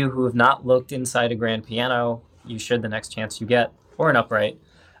those of you who have not looked inside a grand piano, you should the next chance you get, or an upright.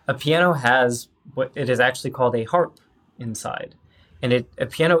 A piano has what it is actually called a harp inside. And a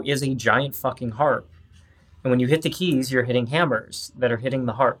piano is a giant fucking harp. And when you hit the keys, you're hitting hammers that are hitting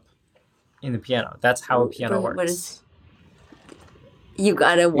the harp in the piano. That's how a piano works. You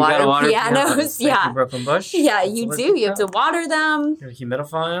gotta water pianos. Yeah. Like broken bush. Yeah, you do. You have to water them. You gotta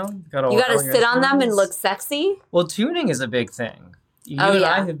humidify them. You gotta sit on them and look sexy. Well, tuning is a big thing. you and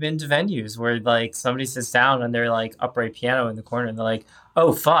I have been to venues where like somebody sits down and they're like upright piano in the corner and they're like,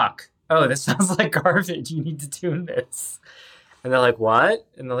 oh fuck, oh this sounds like garbage, you need to tune this. And they're like, what?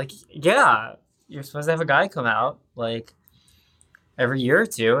 And they're like, yeah, you're supposed to have a guy come out like every year or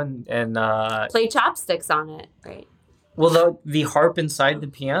two and play chopsticks on it, right? Well, the harp inside the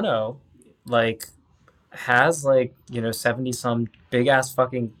piano like has like 70 some big ass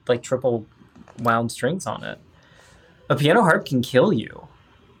fucking like triple wound strings on it. A piano harp can kill you.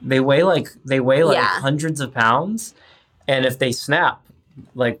 They weigh like hundreds of pounds, and if they snap,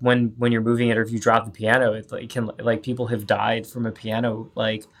 like when you're moving it or if you drop the piano, it like can like people have died from a piano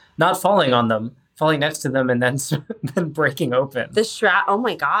like not falling on them, falling next to them, and then breaking open. The strap. Oh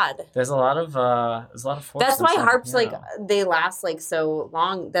my god. There's a lot of force. That's why harps like they last like so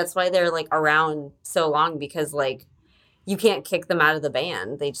long. That's why they're like around so long, because like you can't kick them out of the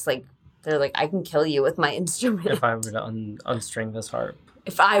band. They just like. They're like, I can kill you with my instrument. If I were to unstring this harp.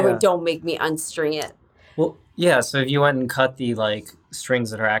 If I would, don't make me unstring it. Well, yeah, so if you went and cut the, like,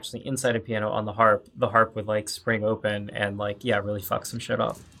 strings that are actually inside a piano on the harp would, like, spring open and, like, really fuck some shit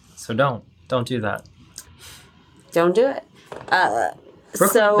up. So don't do that. Don't do it. The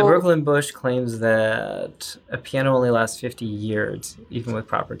Brooklyn Bush claims that a piano only lasts 50 years, even with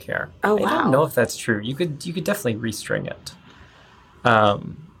proper care. Oh, wow. I don't know if that's true. You could definitely restring it.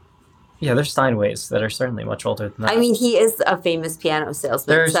 Yeah, there's Steinways that are certainly much older than that. I mean, he is a famous piano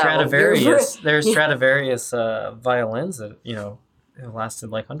salesman. There's Stradivarius. There's Stradivarius violins that have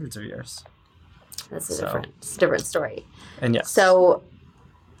lasted like hundreds of years. That's a different story. And yes. So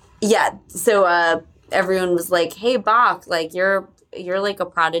everyone was like, "Hey, Bach, like you're like a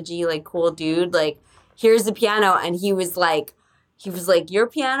prodigy, like cool dude. Like here's the piano," and he was like, your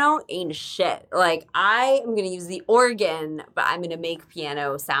piano ain't shit. Like, I am going to use the organ, but I'm going to make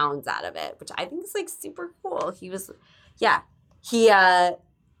piano sounds out of it, which I think is, like, super cool. He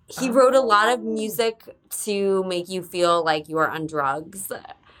wrote a lot of music to make you feel like you are on drugs.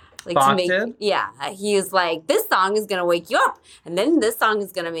 Like, Bach did? Yeah. He was like, this song is going to wake you up, and then this song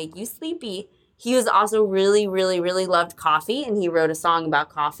is going to make you sleepy. He was also really, really, really loved coffee, and he wrote a song about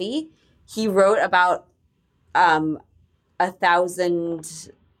coffee. He wrote about 1,000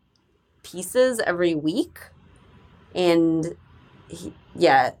 pieces every week, and he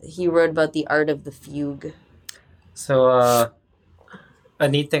wrote about the art of the fugue. So a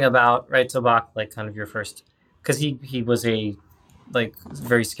neat thing about so Bach, like kind of your first, because he was a like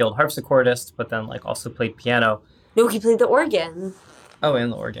very skilled harpsichordist, but then like also played piano. No, he played the organ. Oh,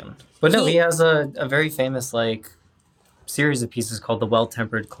 and the organ. But he has a very famous like series of pieces called the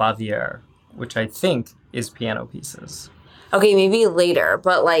Well-Tempered Clavier, which I think is piano pieces. Okay, maybe later,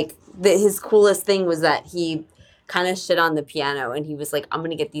 but like his coolest thing was that he kind of shit on the piano, and he was like, "I'm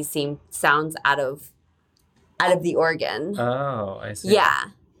gonna get these same sounds out of the organ." Oh, I see. Yeah,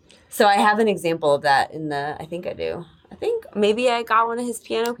 so I have an example of that in the. I think I do. I think maybe I got one of his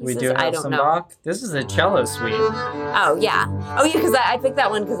piano pieces. We do have I don't some know. Bach. This is a cello suite. Oh yeah, because I picked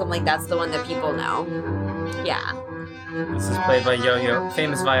that one because I'm like that's the one that people know. Yeah. This is played by Yo-Yo,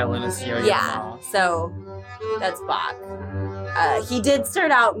 famous violinist Yo-Yo. Yeah, so that's Bach. He did start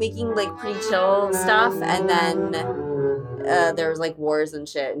out making like pretty chill stuff, and then there was like wars and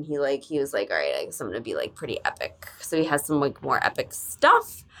shit, and he was like, all right, I guess I'm gonna be like pretty epic. So he has some like more epic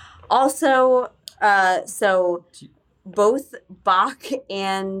stuff. Also, so both Bach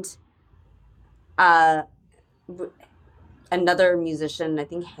and another musician, I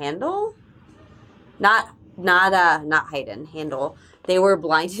think Handel, not Haydn, Handel. They were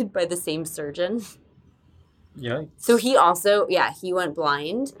blinded by the same surgeon. Yeah. So he also, he went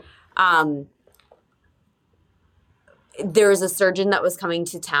blind. There was a surgeon that was coming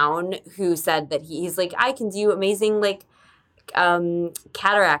to town who said that he's like, I can do amazing like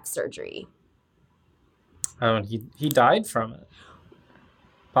cataract surgery. Oh, and he died from it.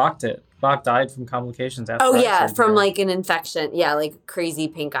 Bach did. Bach died from complications after. Oh yeah, surgery. from like an infection. Yeah, like crazy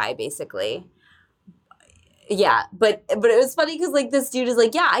pink eye, basically. Yeah, but it was funny because like this dude is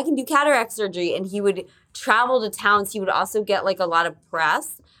like, yeah, I can do cataract surgery, and he would travel to towns. He would also get like a lot of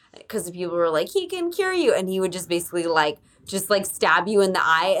press because the people were like, he can cure you, and he would just basically just stab you in the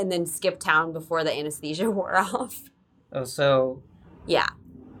eye and then skip town before the anesthesia wore off. Oh, so yeah.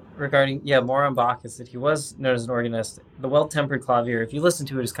 Regarding more on Bach is that he was known as an organist. The Well-Tempered Clavier, if you listen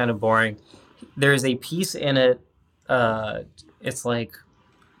to it, is kind of boring. There's a piece in it. It's like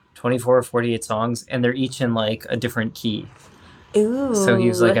 24 or 48 songs, and they're each in like a different key. Ooh. So he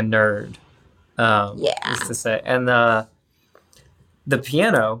was like a nerd. Yeah. Is to say. And the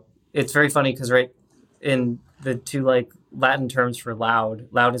piano, it's very funny because in the two like Latin terms for loud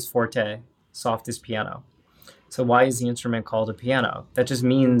is forte, soft is piano. So why is the instrument called a piano? That just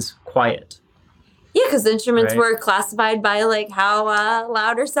means quiet. Yeah, because instruments were classified by like how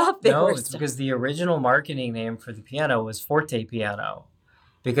loud or soft they were. No, it's because the original marketing name for the piano was forte piano.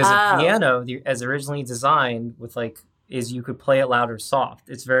 Because a piano, as originally designed, with is you could play it loud or soft.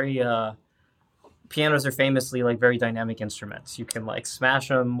 It's very pianos are famously very dynamic instruments. You can smash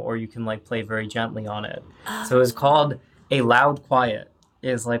them, or you can play very gently on it. So it was called a loud quiet,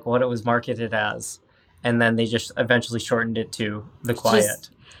 is what it was marketed as, and then they just eventually shortened it to the quiet.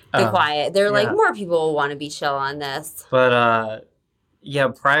 The quiet. They're more people will want to be chill on this. But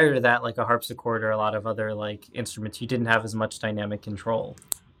prior to that, a harpsichord or a lot of other instruments, you didn't have as much dynamic control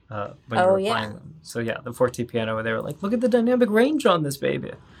when you were playing them. So the forte piano, they were look at the dynamic range on this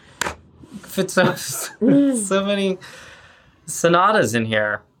baby. Fits so many sonatas in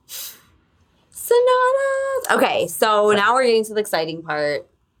here. Sonatas. Okay, so now we're getting to the exciting part.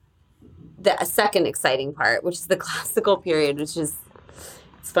 The second exciting part, which is the classical period, which is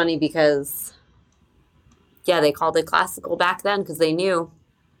it's funny because they called it classical back then because they knew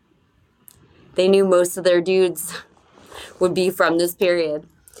most of their dudes would be from this period.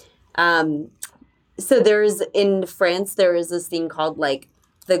 So in France there is this thing called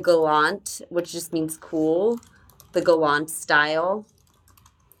the galant, which just means cool, the galant style.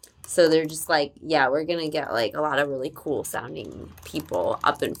 So they're just we're going to get a lot of really cool sounding people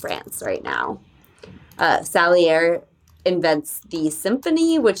up in France right now. Salieri invents the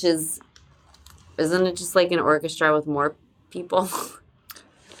symphony, which isn't it just an orchestra with more people?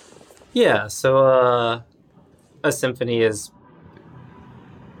 Yeah, so a symphony is,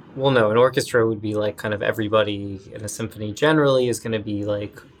 an orchestra would be kind of everybody, and a symphony generally is going to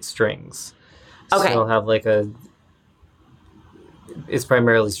be strings. Okay. So you'll have it's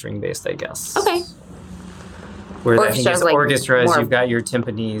primarily string based, I guess. Okay. Where orchestras, you've got your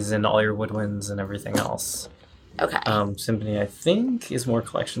timpanis and all your woodwinds and everything else. Okay. Symphony, I think, is more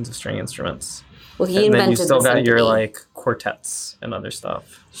collections of string instruments. Well, he invented the then you still got symphony. your quartets and other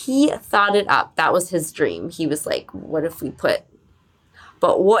stuff. He thought it up. That was his dream. He was what if we put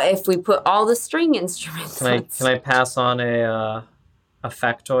all the string instruments? Can I pass on a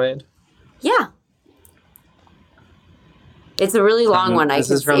factoid? Yeah. It's a really long one.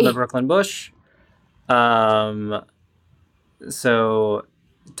 This is from the Brooklyn Bush. So,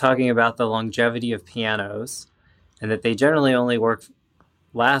 talking about the longevity of pianos, and that they generally only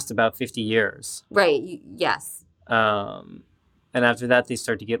last about 50 years. Right. Yes. And after that, they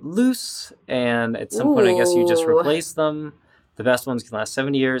start to get loose, and at some point, I guess you just replace them. The best ones can last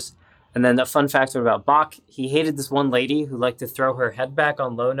 70 years. And then the fun fact about Bach, he hated this one lady who liked to throw her head back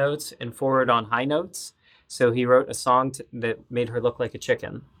on low notes and forward on high notes. So he wrote a song that made her look like a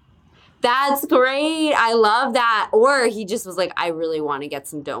chicken. That's great. I love that. Or he just was I really want to get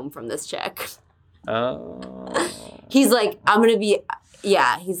some dome from this chick. Oh. He's I'm going to be...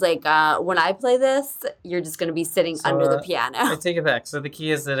 Yeah, he's when I play this, you're just going to be sitting under the piano. I take it back. So the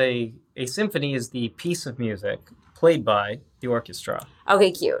key is that a symphony is the piece of music played by the orchestra.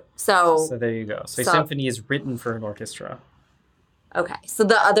 Okay, cute. So there you go. So a symphony is written for an orchestra. Okay. So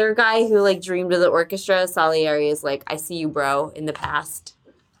the other guy who dreamed of the orchestra, Salieri, is I see you, bro, in the past.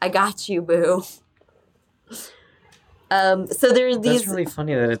 I got you, boo. So there's these... That's really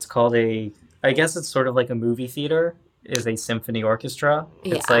funny that it's called I guess it's sort of like a movie theater is a symphony orchestra.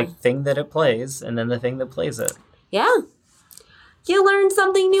 It's thing that it plays and then the thing that plays it. Yeah. You learn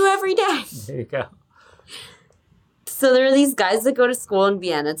something new every day. There you go. So there are these guys that go to school in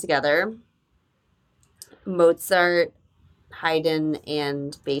Vienna together. Mozart, Haydn,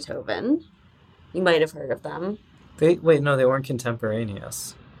 and Beethoven. You might have heard of them. They weren't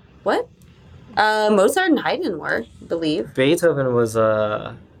contemporaneous. What? Mozart and Haydn were, I believe. Beethoven was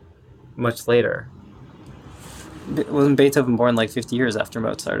much later. Wasn't Beethoven born 50 years after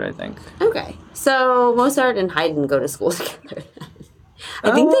Mozart, I think? Okay. So Mozart and Haydn go to school together.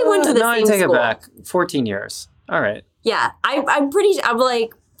 I think they went to the same school. No, I take it back. 14 years. All right. Yeah. I'm pretty sure.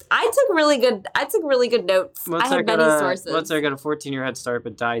 I took really good notes. I had many sources. Mozart got a 14-year head start,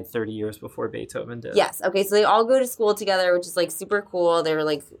 but died 30 years before Beethoven did. Yes. Okay. So they all go to school together, which is super cool. They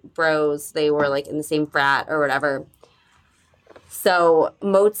were bros. They were in the same frat or whatever. So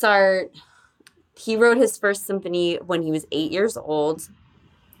Mozart, he wrote his first symphony when he was 8 years old.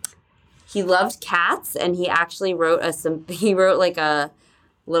 He loved cats, and he actually wrote a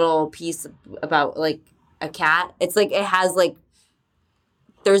little piece about a cat. It's it has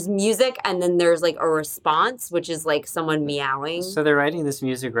there's music and then there's a response, which is someone meowing. So they're writing this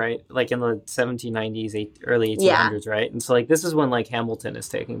music, right? In the 1790s, early 1800s, right? And so this is when Hamilton is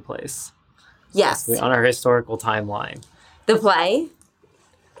taking place. Yes. So on our historical timeline. The play?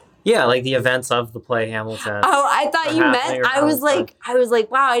 Yeah, like the events of the play Hamilton. Oh, I thought you meant. I was time.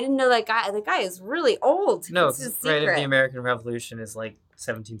 like, wow, I didn't know that guy. The guy is really old. No, it's his right. secret. The American Revolution is like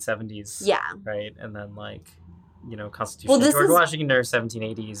 1770s. Yeah. Right, and then like, Constitution of George Washington or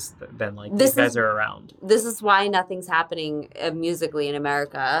 1780s. Then like these guys are around. This is why nothing's happening musically in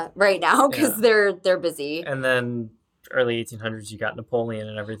America right now because they're busy. And then early 1800s, you got Napoleon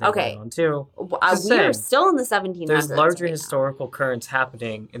and everything going on too. We are still in the 1700s. There's larger historical currents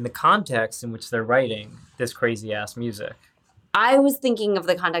happening in the context in which they're writing this crazy ass music. I was thinking of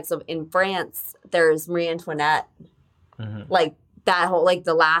the context of in France, there's Marie Antoinette, like that whole like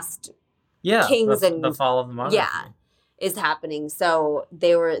the last kings and the fall of the monarchy. Yeah, is happening. So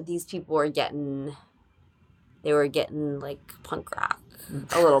these people were getting like punk rock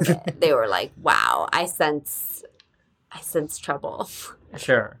a little bit. They were like, wow, I sense trouble.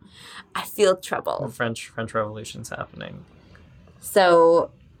 Sure. I feel trouble. The French Revolution's happening.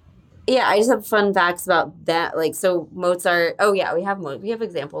 So, yeah, I just have fun facts about that. Like, so Mozart. Oh yeah, we have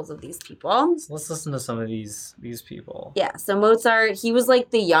examples of these people. So let's listen to some of these people. Yeah. So Mozart, he was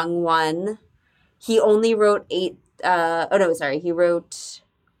like the young one. He only wrote he wrote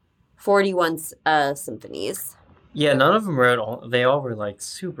 41 symphonies. Yeah, none of them they all were like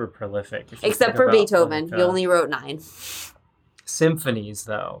super prolific. Except for Beethoven. He only wrote 9. Symphonies,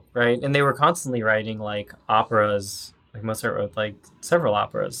 though, right? And they were constantly writing like operas. Like Mozart wrote like several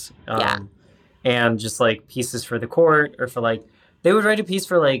operas. And just like pieces for the court or for like, they would write a piece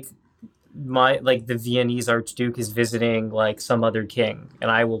for like the Viennese Archduke is visiting like some other king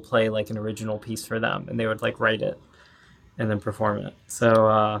and I will play like an original piece for them. And they would like write it and then perform it.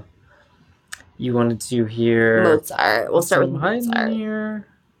 So, you wanted to hear Mozart. We'll start with Mozart. Here.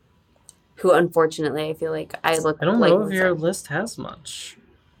 Who, unfortunately, I feel like I don't know like if Mozart. your list has much.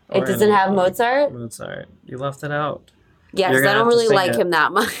 It doesn't have Mozart? Mozart. You left it out. Yeah, because I don't really like him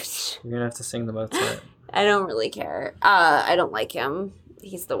that much. You're going to have to sing the Mozart. I don't really care. I don't like him.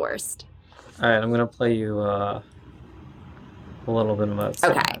 He's the worst. All right, I'm going to play you a little bit of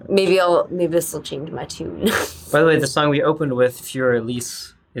Mozart. Okay. Maybe this will change my tune. By the way, the song we opened with, Für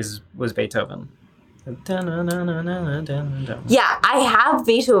Elise, was Beethoven. Yeah, I have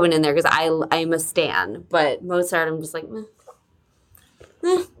Beethoven in there because I'm a stan, but Mozart, I'm just like, meh.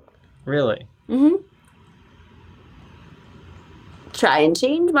 Really? Mm-hmm. Try and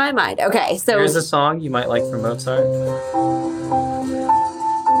change my mind. Okay, so here's a song you might like from Mozart.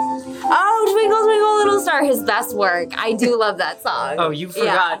 Oh, Twinkle Twinkle Little Star, his best work. I do love that song. Oh, you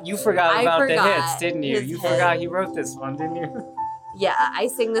forgot. Yeah. You forgot about the hits, didn't you? You forgot he wrote this one, didn't you? Yeah, I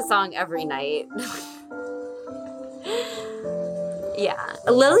sing the song every night. Yeah,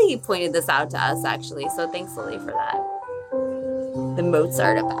 Lily pointed this out to us actually, so thanks Lily for that. The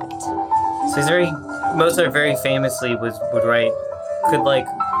Mozart effect. So Mozart very famously could like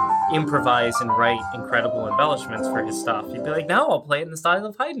improvise and write incredible embellishments for his stuff. He'd be like, "No, I'll play it in the style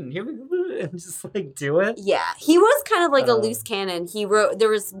of Haydn." Here we go, and just like do it. Yeah, he was kind of like a loose cannon. There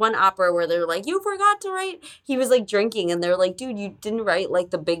was one opera where they were like, "You forgot to write." He was like drinking, and they're like, "Dude, you didn't write like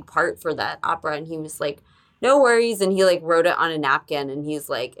the big part for that opera," and he was like, "No worries," and he like wrote it on a napkin, and he's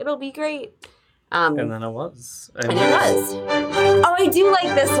like, "It'll be great." And then it was. And it was. Oh, I do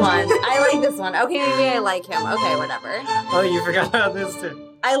like this one. I like this one. Okay, maybe I like him. Okay, whatever. Oh, you forgot about this too.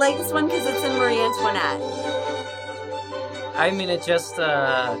 I like this one because it's in Marie Antoinette. I mean, it just,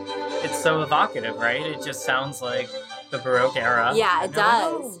 it's so evocative, right? It just sounds like the Baroque era. Yeah, it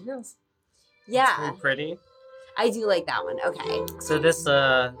does. Like, oh, yes. Yeah. It's very pretty. I do like that one. Okay. So this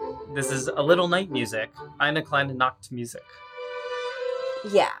is a little night music. Eine kleine Nachtmusik.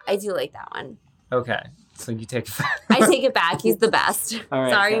 Yeah, I do like that one. Okay, so you take it back. I take it back. He's the best. All right,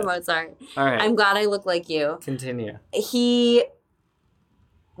 Sorry, okay. Mozart. All right. I'm glad I look like you. Continue. He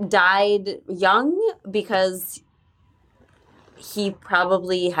died young because he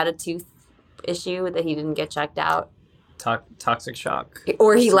probably had a tooth issue that he didn't get checked out. Toxic shock.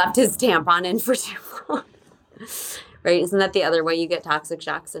 Or he left his tampon in for too long. Right? Isn't that the other way you get toxic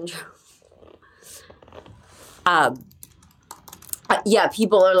shock syndrome? Yeah,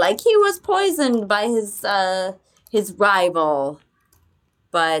 people are like, he was poisoned by his rival.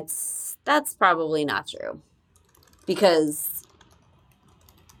 But that's probably not true. Because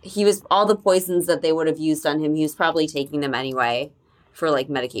all the poisons that they would have used on him, he was probably taking them anyway for like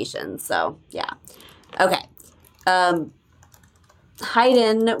medications. So, yeah. Okay. Haydn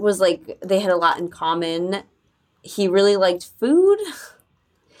was like, they had a lot in common. He really liked food.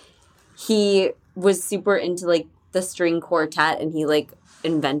 He was super into like the string quartet, and he like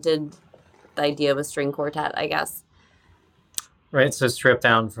invented the idea of a string quartet, I guess. Right, so stripped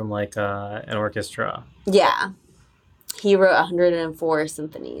down from like an orchestra. Yeah. He wrote 104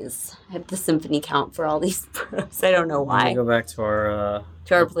 symphonies. I have the symphony count for all these pros. I don't know why. Let me go back to our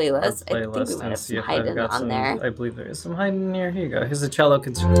playlist. I think we might have some Haydn on there. I believe there is some Haydn here. Here you go. Here's a cello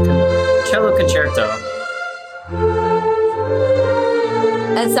concerto.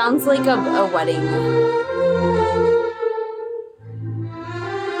 It sounds like a wedding.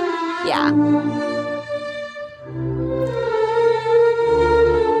 Yeah.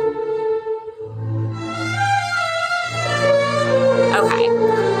 Okay.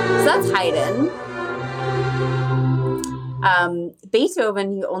 So that's Haydn.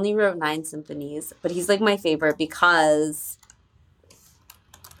 Beethoven, he only wrote 9 symphonies, but he's like my favorite because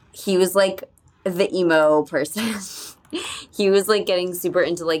he was like the emo person. He was like getting super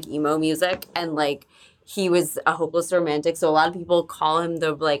into like emo music, and like he was a hopeless romantic. So a lot of people call him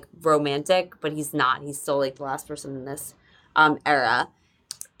the like romantic, but he's not. He's still like the last person in this era.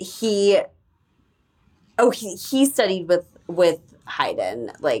 He studied with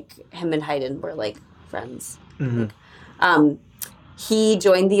Haydn. Like him and Haydn were like friends. Mm-hmm. He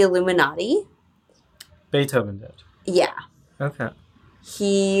joined the Illuminati. Beethoven did. Yeah. Okay.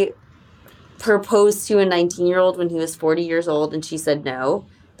 He proposed to a 19-year-old when he was 40 years old, and she said no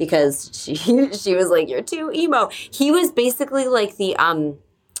because she was like, "You're too emo." He was basically like the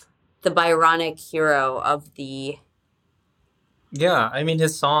Byronic hero of the. Yeah, I mean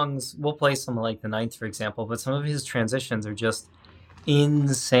his songs. We'll play some like the Ninth, for example, but some of his transitions are just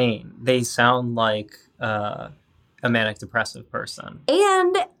insane. They sound like a manic depressive person.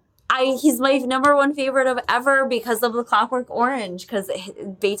 And he's my number one favorite of ever because of the Clockwork Orange, because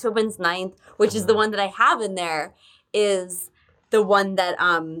Beethoven's Ninth, which is the one that I have in there, is the one that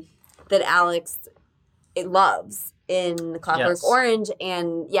that Alex loves in Clockwork Orange.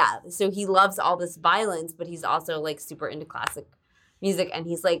 And yeah, so he loves all this violence, but he's also like super into classic music, and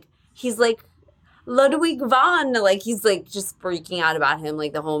he's like Ludwig van, like he's like just freaking out about him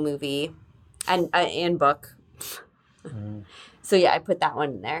like the whole movie and book. So yeah, I put that one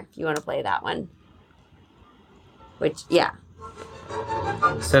in there if you want to play that one. Which, yeah.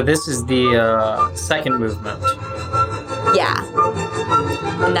 So this is the second movement. Yeah.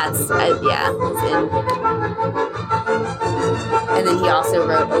 And that's, yeah, it's in. And then he also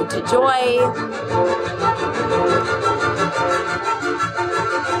wrote Ode to Joy.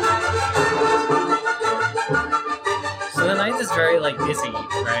 So the Ninth is very, like, busy,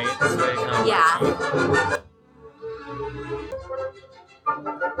 right? That's very kind of yeah.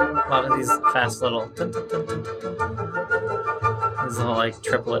 A lot of these fast little these little like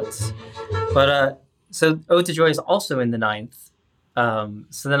triplets. But so Ode to Joy is also in the Ninth.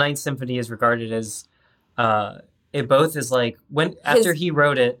 So the Ninth Symphony is regarded as it both is like after he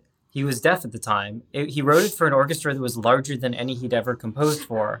wrote it, he was deaf at the time. He wrote it for an orchestra that was larger than any he'd ever composed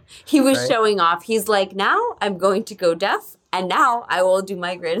for. He was showing off. He's like, now I'm going to go deaf, and now I will do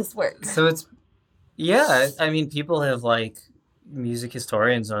my greatest work. So it's, yeah, I mean, people have like, music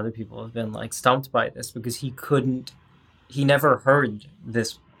historians and other people have been like stumped by this because he never heard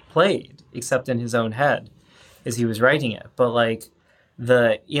this played except in his own head as he was writing it. But like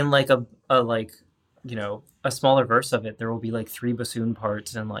in like a like, you know, a smaller verse of it, there will be like 3 bassoon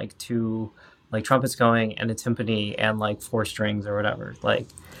parts and like 2 like trumpets going and a timpani and like 4 strings or whatever. Like,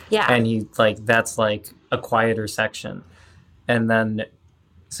 yeah. And he like, that's like a quieter section. And then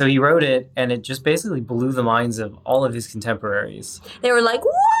so he wrote it, and it just basically blew the minds of all of his contemporaries. They were like,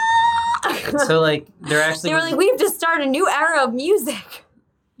 "What?" So, like, they were like, "We have to start a new era of music."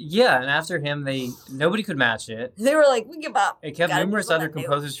 Yeah, and after him, nobody could match it. They were like, "We give up." It kept numerous other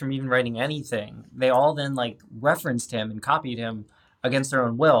composers from even writing anything. They all then like referenced him and copied him against their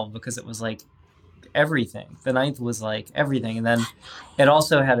own will because it was like everything. The Ninth was like everything, and then it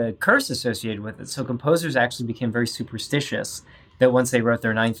also had a curse associated with it. So composers actually became very superstitious that once they wrote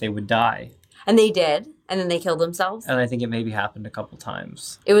their Ninth, they would die. And they did. And then they killed themselves. And I think it maybe happened a couple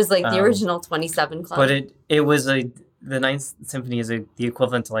times. It was like the original 27 Club. But it was the Ninth Symphony is the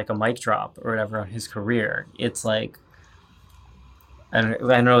equivalent to like a mic drop or whatever on his career. It's like, I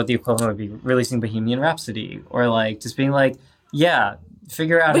don't know what the equivalent would be, releasing Bohemian Rhapsody or like just being like, yeah,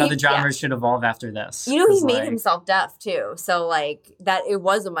 figure out how the genres should evolve after this. You know, he made himself deaf too. So like that, it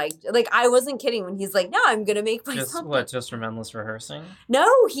was a mic. Like I wasn't kidding when he's like, no, I'm going to make myself. Just from endless rehearsing? No,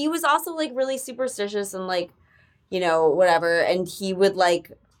 he was also like really superstitious and like, you know, whatever. And he would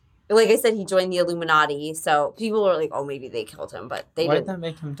like I said, he joined the Illuminati. So people were like, oh, maybe they killed him, but they didn't. Why did that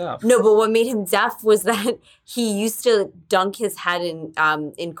make him deaf? No, but what made him deaf was that he used to dunk his head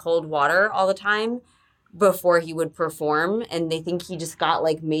in cold water all the time before he would perform, and they think he just got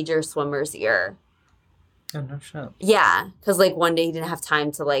like major swimmer's ear. Oh, no shit. Yeah, because like one day he didn't have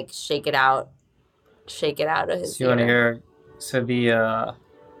time to like shake it out shake it out of his So you want to hear? So the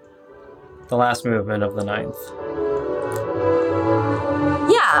last movement of the ninth.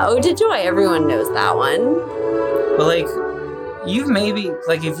 Yeah, Ode to Joy. Everyone knows that one. But like, you've maybe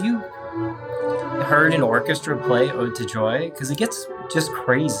like if you heard an orchestra play Ode to Joy, because it gets just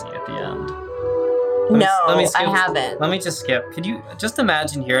crazy at the end. I haven't. Let me just skip. Could you just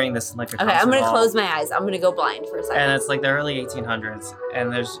imagine hearing this in like a concert I'm gonna hall? close my eyes. I'm gonna go blind for a second. And it's like the early 1800s,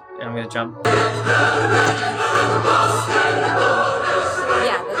 and I'm gonna jump. Yeah,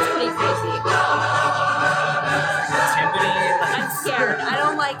 that's pretty crazy. I'm scared. I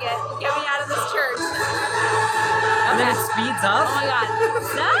don't like it. Get me out of this church. And then it speeds up. Oh my god.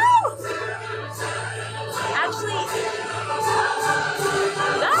 No! Actually.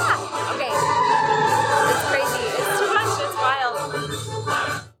 Okay. It's crazy. It's too much. It's wild.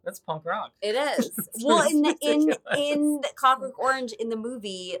 That's punk rock. It is. Well, in Clockwork Orange in the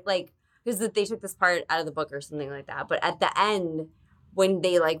movie, like, because they took this part out of the book or something like that. But at the end, when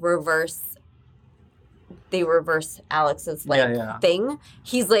they like reverse Alex's thing,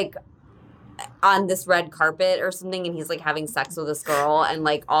 he's like on this red carpet or something, and he's like having sex with this girl and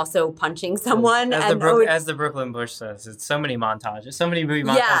like also punching someone. As the Brooklyn Bush says, it's so many montages, so many movie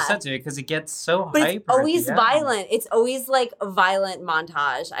montages set to it because it gets so hyper. It's always violent. It's always like a violent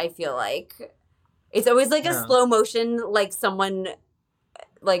montage. I feel like it's always like a slow motion, like someone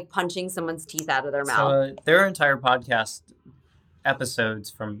like punching someone's teeth out of their mouth. There are entire podcast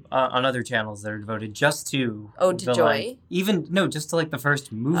episodes from on other channels that are devoted just to Ode to Joy. Just to like the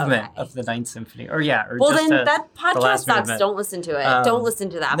first movement of the Ninth Symphony, that podcast sucks. Movement. Don't listen to it. Don't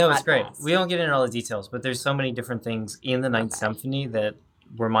listen to that. No, podcast. It's great. We don't get into all the details, but there's so many different things in the Ninth Symphony that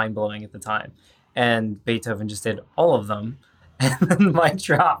were mind blowing at the time, and Beethoven just did all of them, and then the mic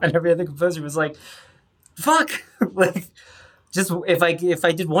drop, and every other composer was like, "Fuck!" Like, just if I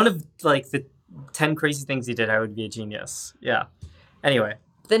did one of like the 10 crazy things he did, I would be a genius. Yeah. Anyway.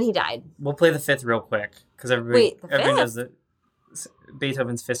 Then he died. We'll play the fifth real quick because everybody knows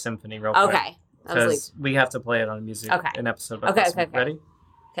Beethoven's Fifth Symphony real quick. Okay. Because we have to play it on a music an episode. Okay. Ready?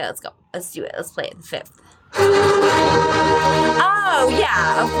 Okay, let's go. Let's do it. Let's play it. The fifth. Oh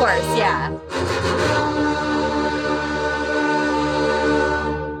yeah, of course, yeah.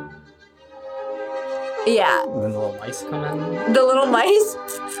 Yeah. And then the little mice come in. The little mice?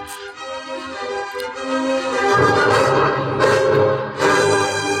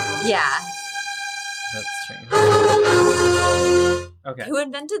 Yeah. That's strange. Okay. Who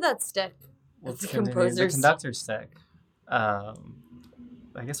invented that stick? The composer's conductor stick. I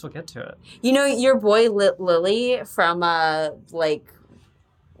guess we'll get to it. You know, your boy Lily from back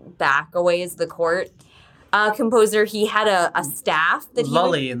a ways the court composer, he had a staff that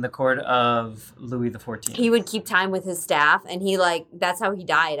he in the court of Louis XIV. He would keep time with his staff, and he that's how he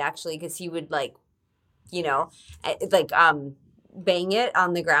died actually, because he would bang it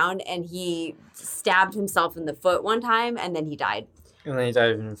on the ground, and he stabbed himself in the foot one time, and then he died. And then he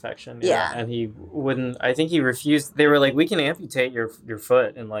died of an infection. Yeah. And he wouldn't, I think he refused. They were like, we can amputate your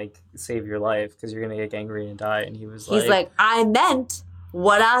foot and save your life because you're going to get gangrene and die. And he was like... He's like, I meant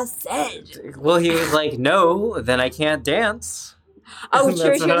what I said. Well, he was like, no, then I can't dance. Oh, true.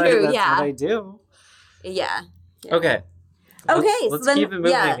 That's what I do. Yeah. Okay. Let's keep it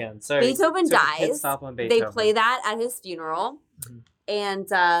moving again. Sorry. Beethoven dies. Stop on Beethoven. They play that at his funeral. Mm-hmm. And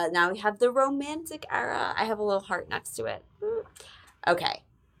now we have the Romantic era. I have a little heart next to it. Okay.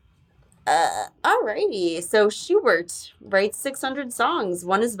 Alrighty. So Schubert writes 600 songs.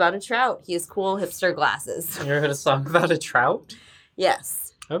 One is about a trout. He has cool hipster glasses. You ever heard a song about a trout?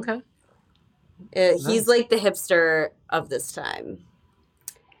 Yes. Okay. He's like the hipster of this time.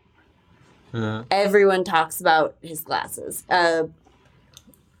 Everyone talks about his glasses. I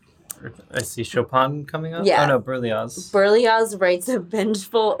see Chopin coming up. Yeah. Oh no, Berlioz. Berlioz writes a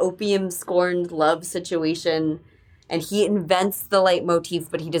vengeful, opium-scorned love situation, and he invents the leitmotif,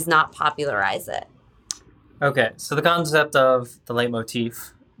 but he does not popularize it. Okay, so the concept of the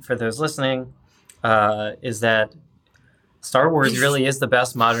leitmotif, for those listening, is that Star Wars really is the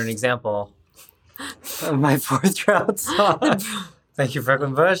best modern example of my fourth trout song. Thank you,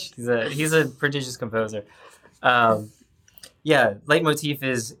 Brooklyn Bush. He's a prodigious composer. Leitmotif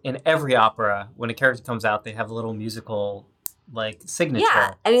is in every opera. When a character comes out, they have a little musical signature.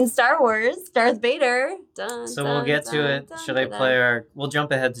 Yeah, and in Star Wars, Darth Vader. So we'll get to it. Should I play we'll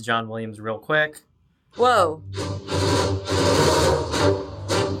jump ahead to John Williams real quick. Whoa.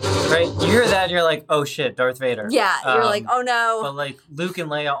 Right? You hear that and you're like, oh shit, Darth Vader. Yeah, you're like, oh no. But Luke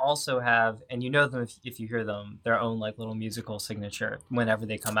and Leia also have, and you know them if you hear them, their own little musical signature whenever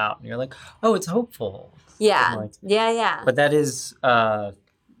they come out. And you're like, oh, it's hopeful. Yeah. Yeah. But that is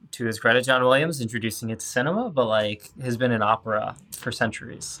to his credit, John Williams, introducing it to cinema, but like has been in opera for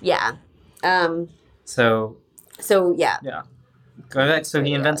centuries. Yeah. So yeah. Yeah. Going back, so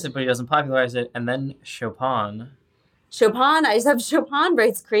he invents it, but he doesn't popularize it. And then Chopin, I just have Chopin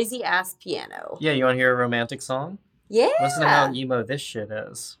writes crazy ass piano. Yeah, you want to hear a romantic song? Yeah. Listen to how emo this shit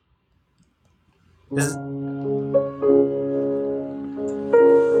is. This is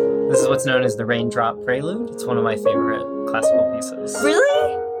what's known as the Raindrop Prelude. It's one of my favorite classical pieces.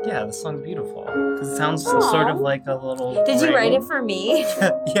 Really? Yeah, this song's beautiful. Because it sounds sort of like a little... Did you write it for me?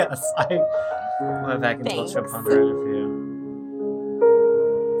 Yes, I went back and told Chopin to write it for you.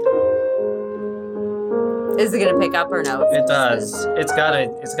 Is it gonna pick up or no? It does. It's got a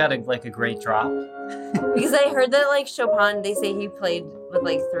like a great drop. Because I heard that like Chopin, they say he played with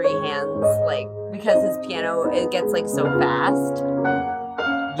like 3 hands, like because his piano it gets like so fast.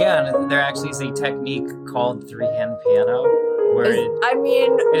 Yeah, and there actually is a technique called 3-hand piano where it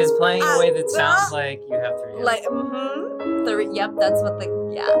is playing in a way that sounds like you have 3 hands. Like yep, that's what they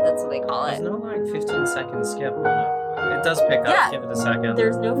call it. There's no like 15-second skip on it. It does pick up. Yeah. Give it a second.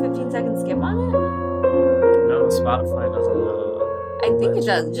 There's no 15-second skip on it? No, Spotify doesn't. I think it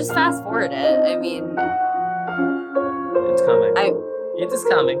does. Just fast forward it. I mean, it's coming. It is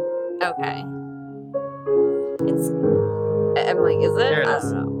coming. Okay. I'm like, is it? There it I is.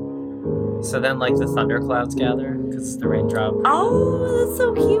 don't know. So then, like, the thunderclouds gather because the raindrop. Oh, that's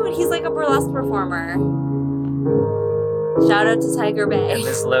so cute. He's like a burlesque performer. Shout out to Tiger Bay. And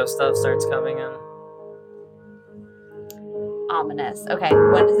this low stuff starts coming in. Ominous. Okay,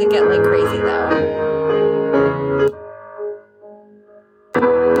 when does it get like crazy though?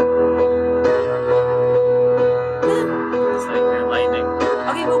 It's like you're lightning.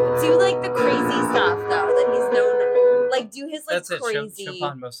 Okay, but do like the crazy stuff though that he's known. Like do his like That's crazy. it.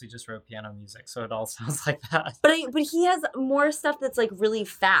 Chopin mostly just wrote piano music, so it all sounds like that. But he has more stuff that's like really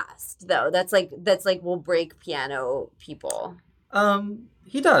fast though. That's like will break piano people.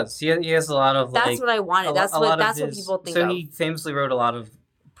 He does. He has a lot of. That's what I wanted. That's what people think of. So he famously wrote a lot of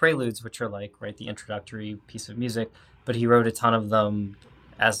preludes, which are like the introductory piece of music. But he wrote a ton of them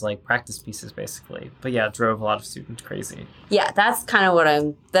as like practice pieces, basically. But yeah, it drove a lot of students crazy. Yeah, that's kind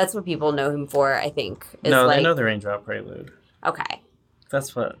of that's what people know him for. I think. No, they know the Raindrop Prelude. Okay.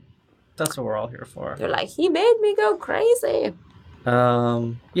 That's what we're all here for. They're like, he made me go crazy.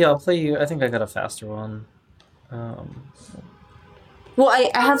 Yeah, I'll play you. I think I got a faster one. Well,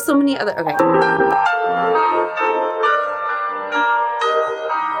 I have so many other... Okay.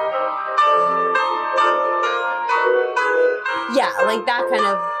 Yeah, like that kind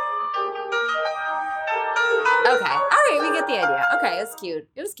of... Okay. All right, we get the idea. Okay, it's cute.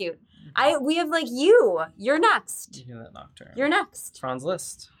 It was cute. We have like you. You're next. You hear that nocturne. You're next. Franz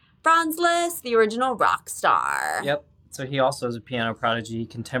Liszt. Franz Liszt, the original rock star. Yep. So he also is a piano prodigy,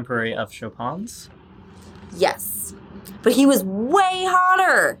 contemporary of Chopin's. Yes. But he was way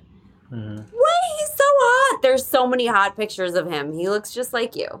hotter. Mm-hmm. He's so hot. There's so many hot pictures of him. He looks just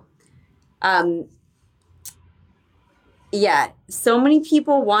like you. Yeah, so many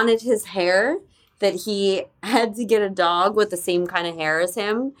people wanted his hair that he had to get a dog with the same kind of hair as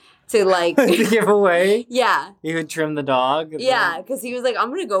him to like... to give away? Yeah. You would trim the dog? Yeah, because he was like, I'm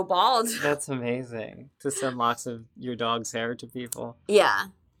going to go bald. That's amazing. To send locks of your dog's hair to people. Yeah.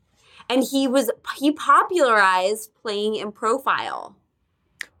 And he popularized playing in profile.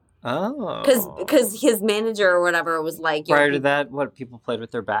 Oh. Because his manager or whatever was like... Prior to that, what, people played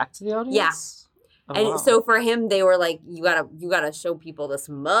with their back to the audience? Yeah. Oh, and wow. so for him, they were like, you gotta show people this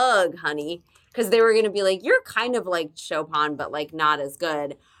mug, honey. Because they were going to be like, you're kind of like Chopin, but like not as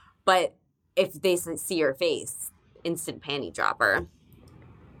good. But if they see your face, instant panty dropper.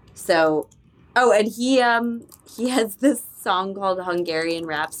 So, and he has this song called Hungarian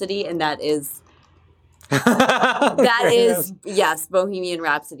Rhapsody, and that is yes, Bohemian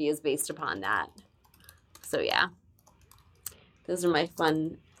Rhapsody is based upon that. So yeah, those are my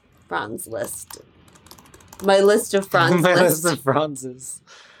fun Franz list. My list of Franz my list. list of Franzes.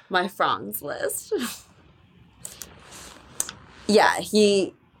 My Franz list. Yeah,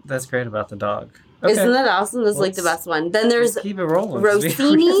 That's great about the dog. Okay. Isn't that awesome? That's like the best one. Then there's keep it rolling.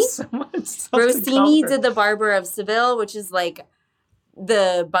 Rossini. Rossini did the the Barber of Seville, which is like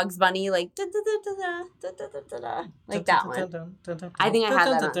the Bugs Bunny, like da, da, da, da, da, da, da, da, da, like that one. I think I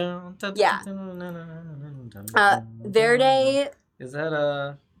had that on. Yeah. Verdi. Is that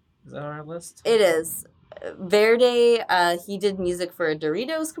on our list? It is. Verdi, he did music for a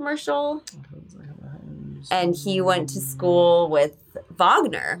Doritos commercial. And he went to school with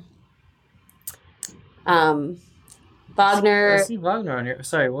Wagner. Wagner. I see Wagner on here.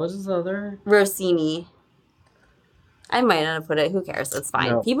 Sorry, what is the other? Rossini. I might not have put it. Who cares? It's fine.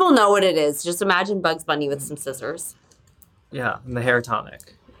 No. People know what it is. Just imagine Bugs Bunny with some scissors. Yeah, and the hair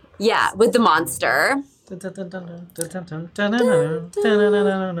tonic. Yeah, with the monster.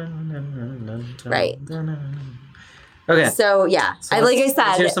 Right. Okay. So, yeah. So like I let's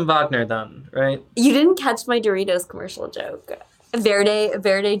said, hear some Wagner then, right? you didn't catch my Doritos commercial joke.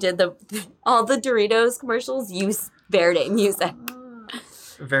 Verde did all the Doritos commercials use Verde music.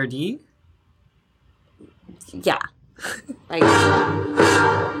 Verdi? Yeah. Like,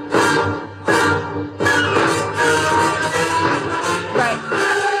 right.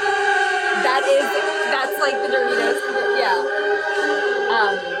 That's like the Doritos. Yeah.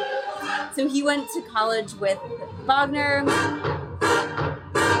 So he went to college with Wagner.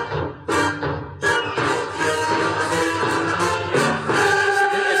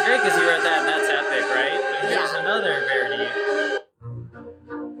 It's great because you read that and that's epic, right? Here's another Verdi.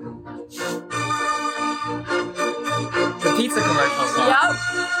 The pizza commercial song. Yep.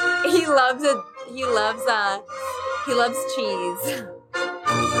 He loves it. He loves cheese.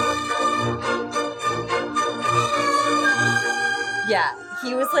 Yeah.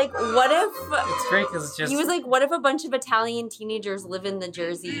 He was like, what if... It's great because it's just... He was like, what if a bunch of Italian teenagers live in the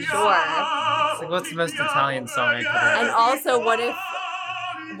Jersey Shore? It's like, what's the most Italian song I could have? And also, what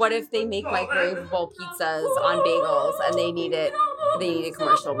if they make microwavable pizzas on bagels and they needed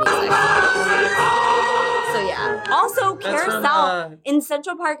commercial music? So yeah. Also, Carousel in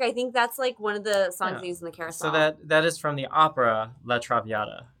Central Park. I think that's like one of the songs they use in the Carousel. So that is from the opera La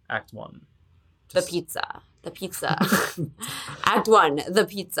Traviata, Act 1. The pizza. Act 1, the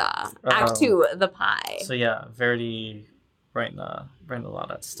pizza. Act 2, the pie. So yeah, Verdi writing a lot of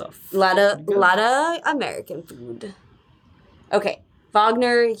that stuff. Lot of American food. Okay,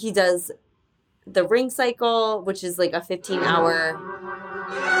 Wagner, he does the Ring Cycle, which is like a 15-hour.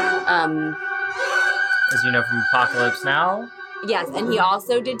 As you know from Apocalypse Now. Yes, and he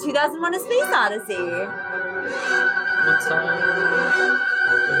also did 2001: A Space Odyssey. What song?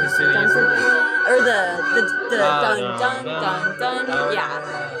 Or the dun dun dun. Oh, Yeah.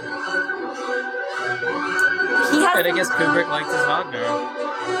 He has. Right, I guess Kubrick liked his Wagner.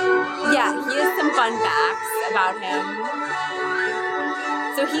 Yeah, he has some fun facts about him.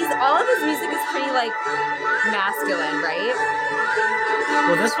 So all of his music is pretty like masculine, right?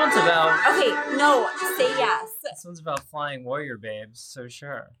 Well, this one's about. Okay, no, say yes. This one's about flying warrior babes, so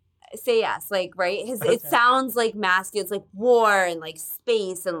sure. Say yes, like, right? It sounds like masculine. It's like war and like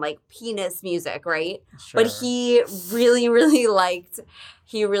space and like penis music, right? Sure. But he really, really liked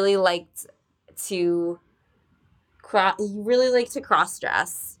to cross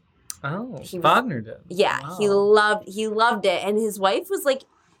dress. Oh, Wagner did. Yeah, wow. He loved it, and his wife was like,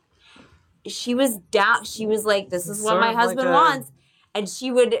 she was down. She was like, "This is what my husband wants," and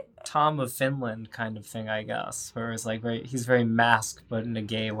she would. Tom of Finland kind of thing, I guess, where it's like he's very masked but in a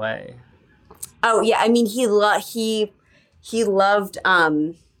gay way. Oh yeah, I mean he loved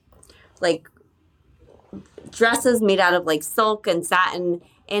like dresses made out of like silk and satin,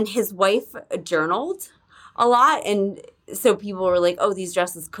 and his wife journaled a lot, and so people were like, oh, these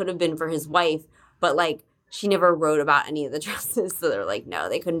dresses could have been for his wife, but like she never wrote about any of the dresses, so they're like, no,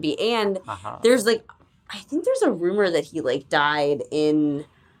 they couldn't be. And there's like, I think there's a rumor that he like died in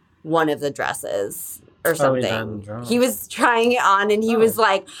one of the dresses or something. He was trying it on and he was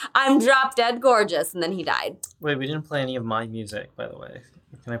like, I'm drop dead gorgeous, and then he died. Wait, we didn't play any of my music, by the way.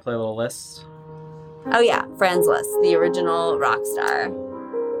 Can I play a little list? Oh yeah, Franz Liszt, the original rock star.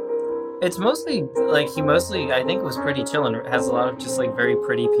 It's mostly, I think was pretty chill and has a lot of just like very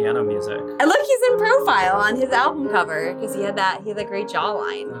pretty piano music. And look, he's in profile on his album cover because he had that great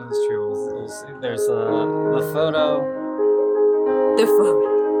jawline. That's true. We'll see. There's the photo. The photo.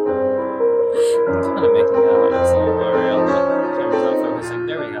 It's kind of making out. It's a little blurry. The camera's not focusing.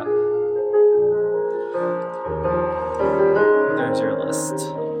 There we go. There's your list.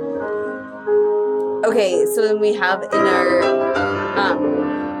 Okay, so then we have in our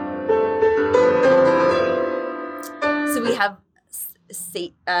so we have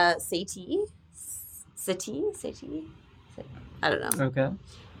Satie. I don't know. Okay.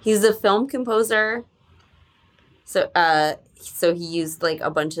 He's a film composer. So he used like a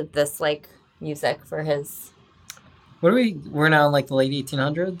bunch of this like music for his. We're now in like the late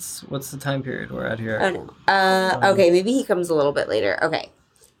 1800s? What's the time period we're at here? Oh no. Okay, maybe he comes a little bit later. Okay.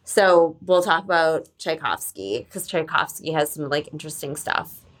 So we'll talk about Tchaikovsky because Tchaikovsky has some like interesting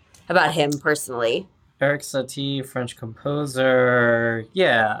stuff about him personally. Erik Satie, French composer.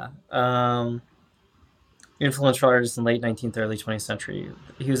 Yeah. Influential artist in late 19th, early 20th century.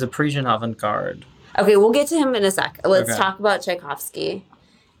 He was a Parisian avant-garde. Okay, we'll get to him in a sec. Let's talk about Tchaikovsky.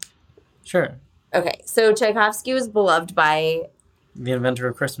 Sure. Okay, so Tchaikovsky was beloved by the inventor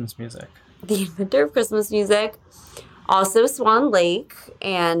of Christmas music. The inventor of Christmas music, also Swan Lake,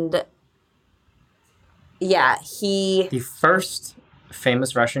 and the first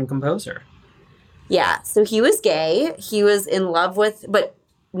famous Russian composer. Yeah, so he was gay. He was in love with, but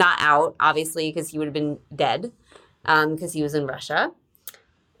not out, obviously, because he would have been dead, because he was in Russia.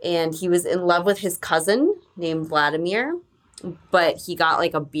 And he was in love with his cousin named Vladimir, but he got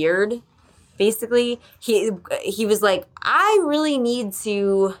like a beard. Basically, he was like, I really need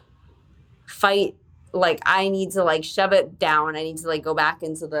to fight. Like, I need to like shove it down. I need to like go back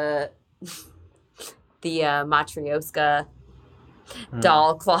into the Matryoshka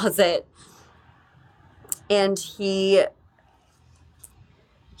doll closet. And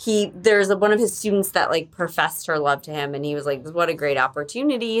there's one of his students that like professed her love to him, and he was like, what a great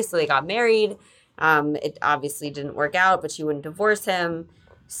opportunity. So they got married. It obviously didn't work out, but she wouldn't divorce him.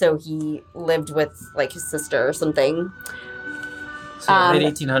 So he lived with like his sister or something. So late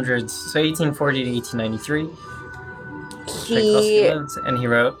 1800s, so 1840 to 1893. He lived, and he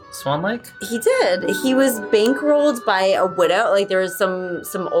wrote Swan Lake? He did. He was bankrolled by a widow. Like there was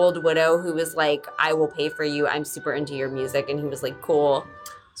some old widow who was like, I will pay for you. I'm super into your music. And he was like, cool.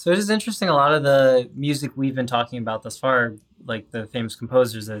 So it is interesting. A lot of the music we've been talking about thus far, like the famous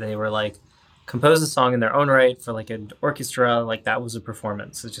composers, that they were like, compose a song in their own right for like an orchestra, like that was a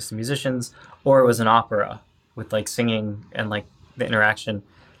performance. It's just the musicians, or it was an opera with like singing and like the interaction.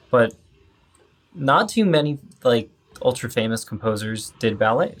 But not too many like ultra famous composers did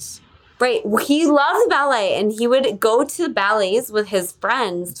ballets. Right. He loved ballet, and he would go to ballets with his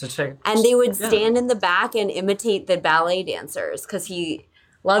friends, and they would stand in the back and imitate the ballet dancers because he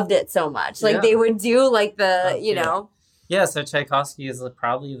loved it so much. Like they would do like the, you know. Yeah, so Tchaikovsky is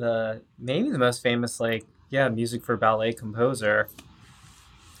probably maybe the most famous music for ballet composer.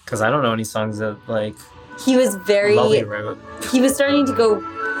 Because I don't know any songs that like he was very Lully wrote. He was starting to go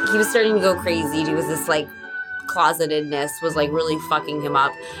crazy. He was this like closetedness was like really fucking him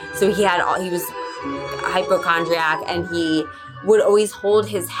up. So he was hypochondriac, and he would always hold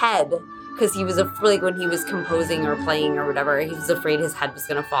his head because he was like when he was composing or playing or whatever, he was afraid his head was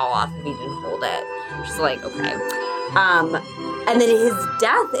gonna fall off if he didn't hold it. Which is like, okay. And then his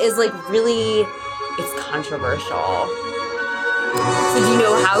death is like really, it's controversial. So do you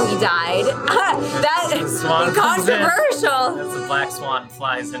know how he died? That's controversial. That's the black swan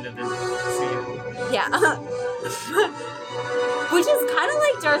flies into the sea. Yeah. Which is kind of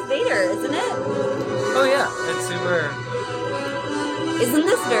like Darth Vader, isn't it? Oh yeah, it's super. Isn't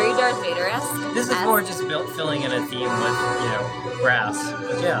this very Darth Vader-esque? This is more just filling in a theme with, brass.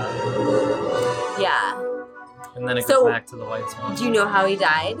 But yeah. Yeah. And then it goes back to the white swan. Do you know how he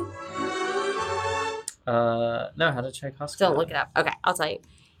died? No, how did Tchaikovsky Don't look it up. Okay, I'll tell you.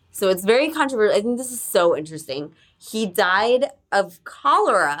 So it's very controversial. I think this is so interesting. He died of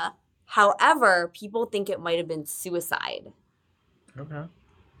cholera. However, people think it might have been suicide. Okay.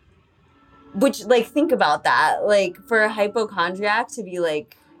 Which, like, think about that. Like, for a hypochondriac to be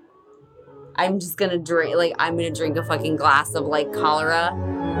like, I'm just gonna drink, like, I'm gonna drink a fucking glass of, like, cholera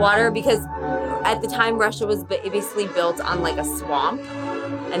water. Because at the time, Russia was basically built on, like, a swamp.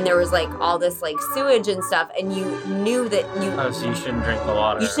 And there was, like, all this, like, sewage and stuff. And you knew that you... Oh, so you shouldn't drink the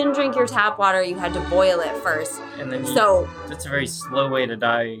water. You shouldn't drink your tap water. You had to boil it first. And then that's a very slow way to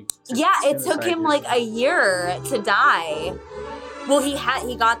die. It took him, like, a year to die. Well, he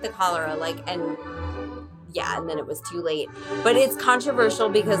got the cholera, like, and then it was too late. But it's controversial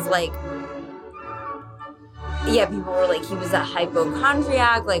because, like, people were like, he was a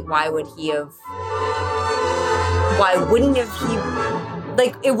hypochondriac. Like, why wouldn't he,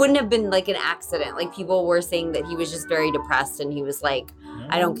 like, it wouldn't have been, like, an accident. Like, people were saying that he was just very depressed and he was like,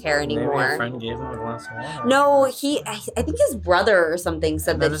 I don't care anymore. Maybe a friend gave him a glass of water. No, I think his brother or something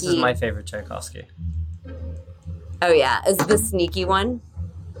said that this is my favorite Tchaikovsky. Oh, yeah. Is the sneaky one?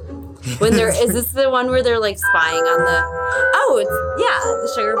 Is this the one where they're, like, spying on the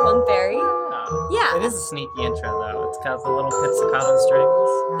Sugar Plum Fairy? Yeah. It is a sneaky intro, though. It's got the little pizzicato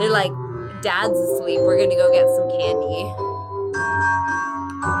strings. They're like, Dad's asleep. We're going to go get some candy.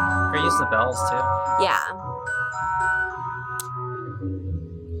 They use the bells, too. Yeah.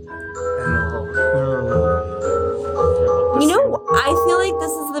 You know, I feel like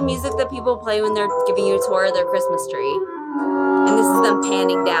this is the music that people play when they're giving you a tour of their Christmas tree. And this is them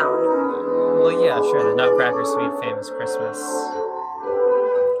panning down. Well, yeah, sure. The Nutcracker Suite, famous Christmas.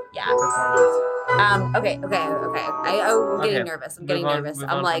 Yeah. Okay. I'm getting nervous.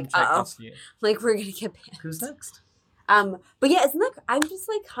 I'm like, uh-oh. Like, we're going to get banned. Who's next? But yeah, isn't that... I'm just,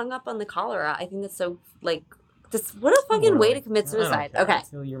 like, hung up on the cholera. I think that's so, like, What a fucking way to commit I don't suicide. care. Okay. I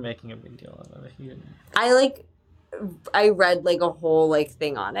feel you're making a big deal out of it. I read like a whole like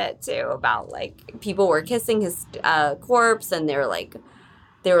thing on it too about like people were kissing his corpse, and they were like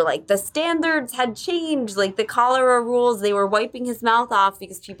the standards had changed, like the cholera rules. They were wiping his mouth off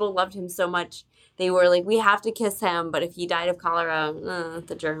because people loved him so much. They were like, we have to kiss him, but if he died of cholera,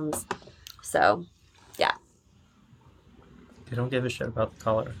 the germs. So, yeah. They don't give a shit about the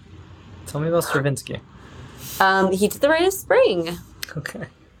cholera. Tell me about Stravinsky. He did The Rite of Spring. Okay.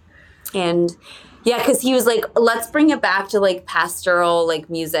 And yeah, because he was like, let's bring it back to like pastoral like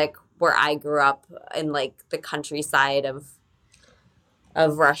music where I grew up in like the countryside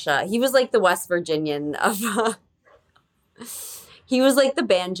of Russia. He was like the West Virginian of he was like the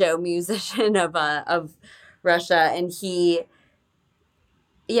banjo musician of Russia, and he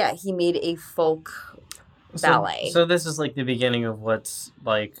made a folk ballet. So this is like the beginning of what's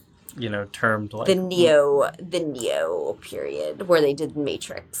like, termed like the neo period where they did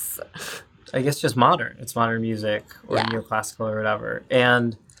Matrix. I guess just modern. It's modern music or Yeah. neoclassical or whatever.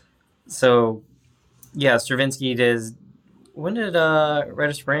 And so, yeah, Stravinsky did. When did Rite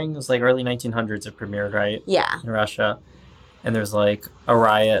of Spring? It was like early 1900s it premiered, right? Yeah. In Russia. And there's like a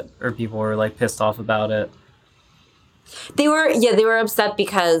riot, or people were like pissed off about it. They were upset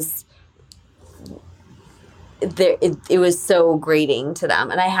because it was so grating to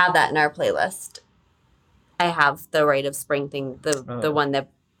them. And I have that in our playlist. I have the Rite of Spring thing, the one that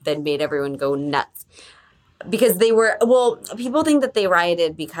made everyone go nuts. Because people think that they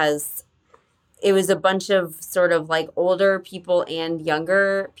rioted because it was a bunch of sort of like older people and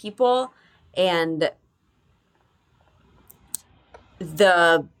younger people. And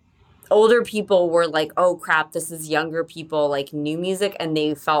the older people were like, oh crap, this is younger people, like new music. And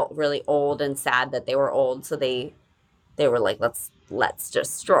they felt really old and sad that they were old. So they were like, let's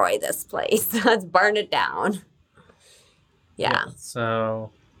destroy this place. Let's burn it down. Yeah.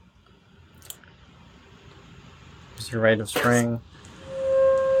 So, here's your Rite of Spring.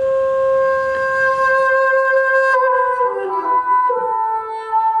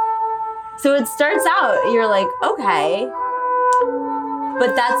 So it starts out, you're like, okay.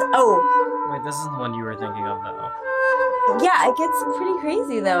 But that's, Wait, this isn't the one you were thinking of, though. yeah, it gets pretty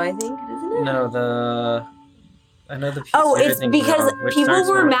crazy though, I think, doesn't it? No, I know the piece It's because people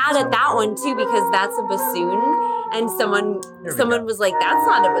were mad at that one too, because that's a bassoon, and someone go. was like, that's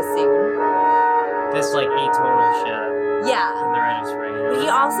not a bassoon. This like atonal shit Yeah. in the Rite of Spring. But he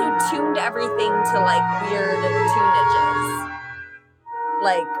also tuned everything to like weird tunages.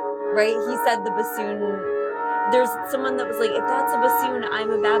 Like, right? He said the bassoon. There's someone that was like, if that's a bassoon,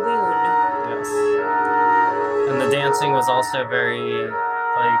 I'm a baboon. Yes. And the dancing was also very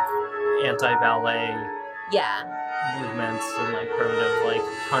like anti-ballet Yeah. movements and like primitive, like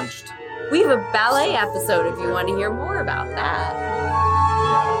punched. We have a ballet episode if you want to hear more about that.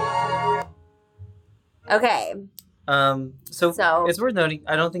 Okay. So it's worth noting,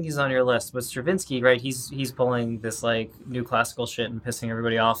 I don't think he's on your list, but Stravinsky, right? He's pulling this like new classical shit and pissing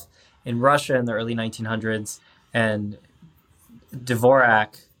everybody off in Russia in the early 1900s, and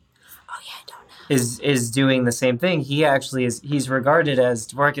Dvorak is doing the same thing. He actually he's regarded as,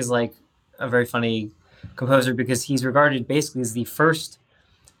 Dvorak is like a very funny composer because he's regarded basically as the first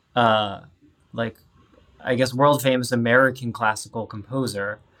like, I guess, world famous American classical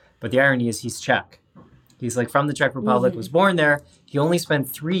composer. But the irony is he's Czech. He's like from the Czech Republic, was born there. He only spent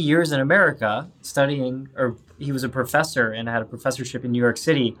 3 years in America studying, or he was a professor and had a professorship in New York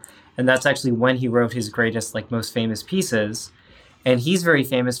City. And that's actually when he wrote his greatest, like most famous pieces. And he's very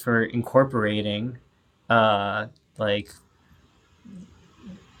famous for incorporating, I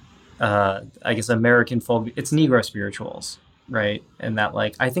guess, American folk. It's Negro spirituals, right? And that,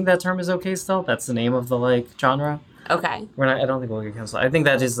 like, I think that term is okay still. That's the name of the like genre. Okay. I don't think we'll get canceled. I think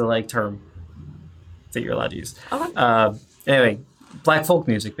that is the like term that you're allowed to use. Okay. Anyway, black folk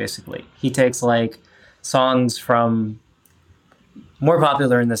music, basically. He takes like songs from more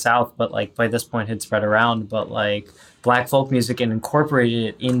popular in the South, but like by this point had spread around, but like black folk music, and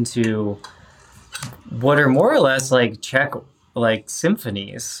incorporated it into what are more or less like Czech like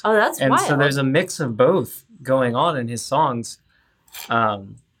symphonies. Oh, that's and wild. so there's a mix of both going on in his songs, or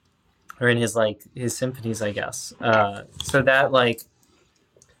in his like his symphonies, I guess. So that like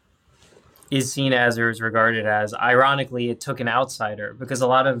is seen as, or is regarded as, ironically, it took an outsider, because a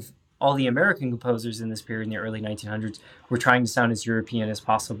lot of all the American composers in this period in the early 1900s were trying to sound as European as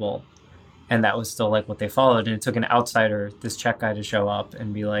possible. And that was still like what they followed. And it took an outsider, this Czech guy, to show up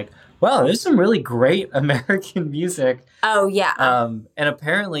and be like, wow, there's some really great American music. Oh, yeah. And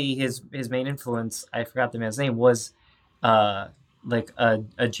apparently his main influence, I forgot the man's name, was like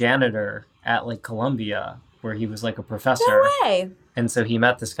a janitor at like Columbia where he was like a professor. No way. And so he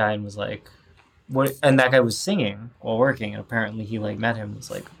met this guy and was like, "What?" And that guy was singing while working, and apparently he like met him and was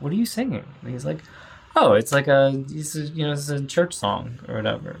like, "What are you singing?" And he's like, "Oh, it's like it's a church song or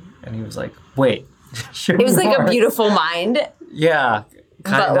whatever." And he was like, "Wait." It was like a beautiful mind. Yeah,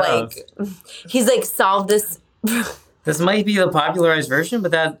 kind but of. Like, he's like solved this. This might be the popularized version,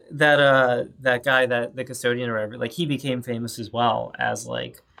 but that guy, the custodian or whatever, like he became famous as well as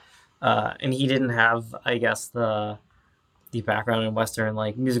like, and he didn't have, I guess, the background in Western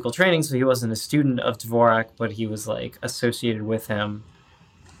like musical training, so he wasn't a student of Dvorak, but he was like associated with him.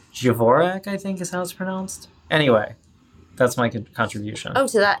 Dvorak, I think, is how it's pronounced. Anyway, that's my contribution. Oh,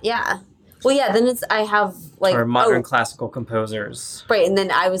 to that, yeah. Well, yeah. Then I have like or modern classical composers, right? And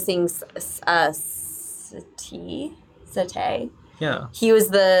then I was saying Satay. Yeah. He was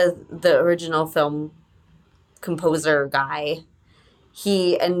the original film composer guy.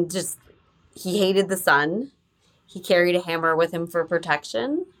 He hated the sun. He carried a hammer with him for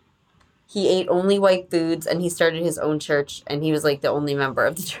protection. He ate only white foods, and he started his own church, and he was like the only member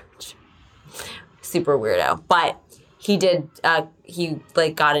of the church. Super weirdo. But he did he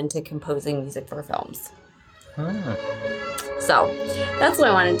like got into composing music for films. Oh. So that's what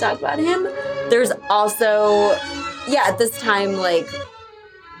I wanted to talk about him. There's also, at this time, like,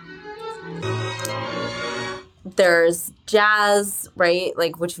 there's jazz, right?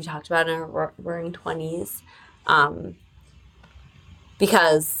 Like, which we talked about in our Roaring 20s.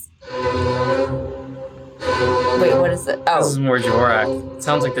 Because, wait, what is it? Oh. This is more Dvorak. It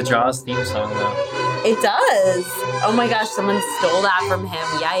sounds like the Jaws theme song, though. It does. Oh my gosh, someone stole that from him.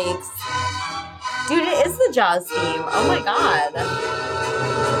 Yikes. Dude, it is the Jaws theme. Oh my god.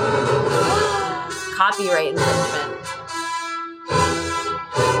 Copyright infringement.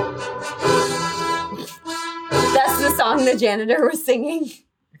 That's the song the janitor was singing.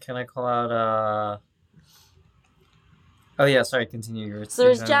 Can I call out, Oh yeah, sorry, continue. So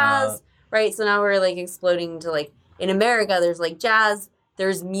there's jazz, right? So now we're like exploding to like, in America, there's like jazz,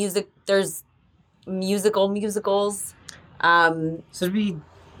 there's music, there's musicals. So to be,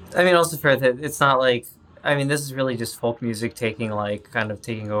 I mean, also fair that it's not like, I mean, this is really just folk music taking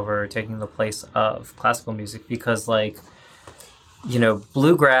the place of classical music, because like, you know,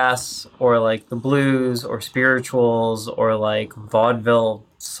 bluegrass or like the blues or spirituals or like vaudeville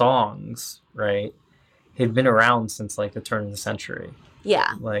songs, right, had been around since like the turn of the century.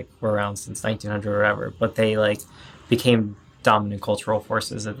 Yeah. Like were around since 1900 or whatever, but they like became dominant cultural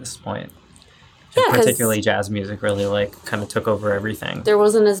forces at this point. Yeah, particularly jazz music really like kind of took over everything. There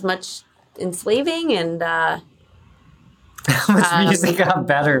wasn't as much enslaving and how much music got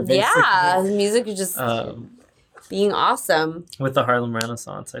better, basically. Yeah, music was just being awesome. With the Harlem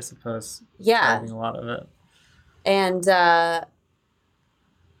Renaissance, I suppose. Yeah. Having a lot of it. And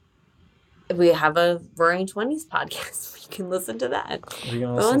we have a Roaring 20s podcast. You can listen to that. We're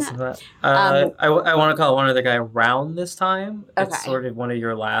going to listen to that. I want to call one other guy around this time. Okay. It's sort of one of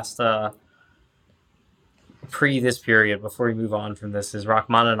your last pre this period, before we move on from this, is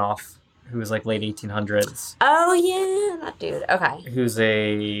Rachmaninoff, who was like late 1800s. Oh, yeah, that dude. Okay. Who's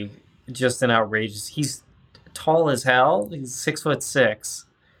just an outrageous, he's tall as hell. He's 6'6",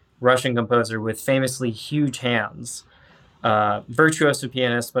 Russian composer with famously huge hands. Virtuoso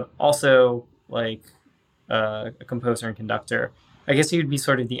pianist, but also like a composer and conductor. I guess he would be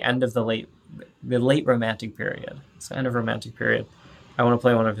sort of the end of the late Romantic period. It's the end of Romantic period. I want to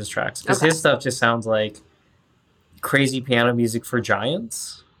play one of his tracks because his stuff just sounds like crazy piano music for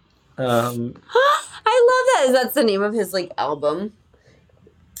giants. I love that. That's the name of his like album.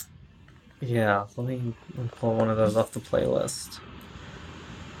 Yeah, let me pull one of those off the playlist.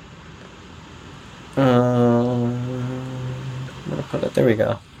 I'm gonna put it. There we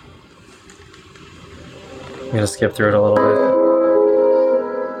go. I'm gonna skip through it a little bit.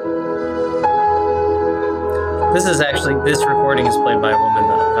 This recording is played by a woman,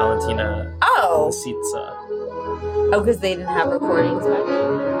 Valentina Lisitsa. Oh, because they didn't have recordings back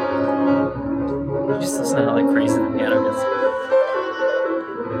then. You just listen to how like crazy the piano gets.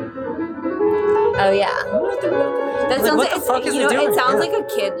 Oh yeah. That sounds what the fuck is it doing? It sounds like a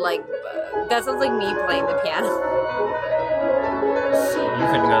kid like that sounds like me playing the piano. You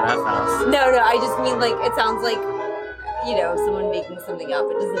couldn't go that fast. No, I just mean like it sounds like, you know, someone making something up.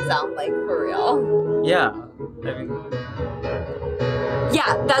 It doesn't sound like for real. Yeah. I mean,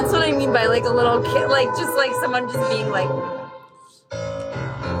 yeah, that's what I mean by like a little kid, like just like someone just being like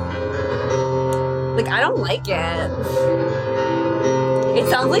I don't like it. It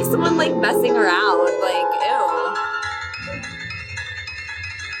sounds like someone like messing around, like ew.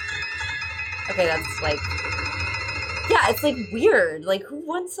 Okay, that's like Yeah, it's like weird. Like, who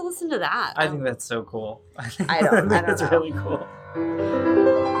wants to listen to that? I think that's so cool. I don't It's know. really cool.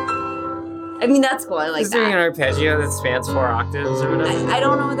 I mean, that's cool. I like He's doing an that. arpeggio that spans 4 octaves or whatever. I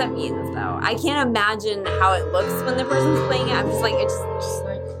don't know what that means though. I can't imagine how it looks when the person's playing it. I'm just like, Just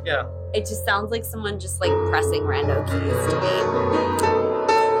like, yeah. it just sounds like someone just like pressing rando keys to me.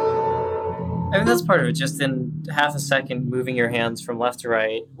 I mean, that's part of it. Just in half a second, moving your hands from left to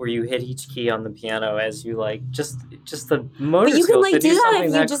right, where you hit each key on the piano as you like, just the motor But you can skills like to do that something if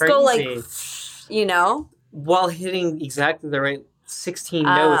you that just crazy go like, you know? while hitting exactly the right 16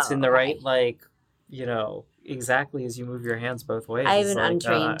 Oh, notes in the okay. right, like, you know, exactly as you move your hands both ways. I have It's an like,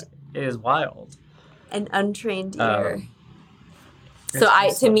 untrained- it is wild. An untrained Um, ear. it's So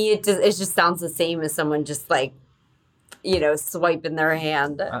just to like- me, it just sounds the same as someone just like, you know, swiping their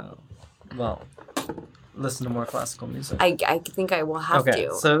hand. Oh, well, listen to more classical music. I think I will have Okay,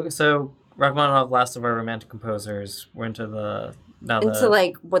 to. so Rachmaninoff, last of our romantic composers, we're into the Into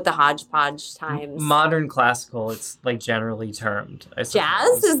like what the hodgepodge times. modern classical. It's like generally termed. I Jazz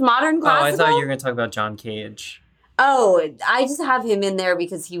suppose. is modern Oh, I classical. thought you were going to talk about John Cage. Oh, I just have him in there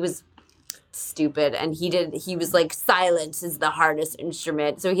because he was stupid and he was like silence is the hardest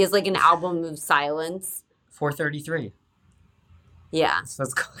instrument. So he has like an album of silence. 4:33. Yeah. So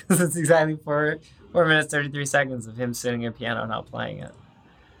that's exactly 4 minutes 33 seconds of him sitting at a piano not playing it.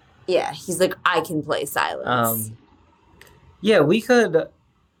 Yeah. He's like, I can play silence. Yeah, we should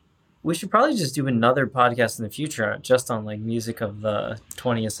probably just do another podcast in the future just on like music of the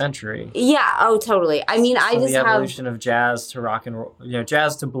 20th century. Yeah. Oh, totally. I mean, I So just the have. evolution of jazz to rock and roll, you know,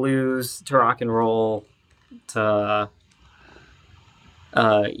 jazz to blues to rock and roll to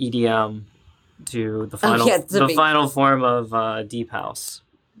EDM to the final yeah, it's a big- final form of deep house,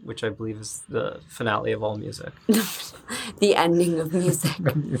 which I believe is the finale of all music. The ending of music.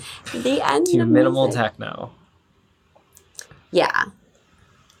 The end To of minimal music. techno. Yeah.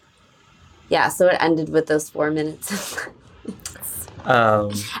 Yeah, so it ended with those 4 minutes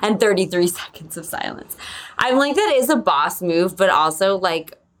and 33 seconds of silence. I'm like, that is a boss move, but also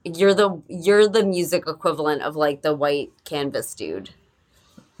like you're the music equivalent of like the white canvas dude.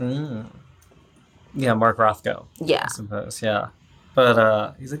 Yeah, Mark Rothko. Yeah. I suppose, yeah.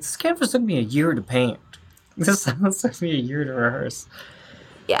 But he's like, this canvas took me a year to paint. This took me a year to rehearse.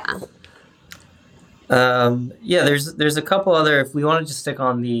 Yeah. Yeah, there's a couple other, if we want to just stick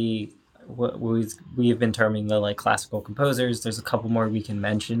on the what we've been terming the like classical composers, there's a couple more we can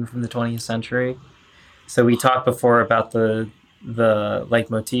mention from the 20th century. So we talked before about the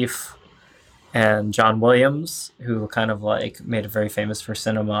leitmotif and John Williams, who kind of like made it very famous for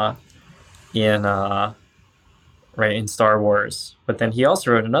cinema in in Star Wars. But then he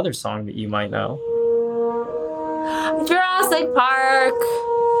also wrote another song that you might know. Jurassic Park.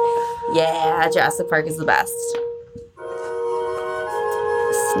 Yeah, Jurassic Park is the best.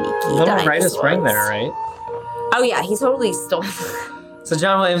 Sneaky Little Rite of Spring dinosaurs. there, right? Oh yeah, he totally stole. So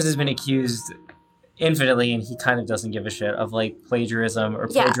John Williams has been accused infinitely, and he kind of doesn't give a shit of like plagiarism or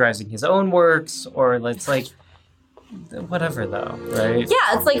Yeah. plagiarizing his own works, or it's like whatever though, right?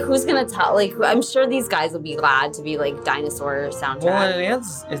 Yeah, it's like who's gonna tell? Like, I'm sure these guys will be glad to be like dinosaur soundtrack. Well,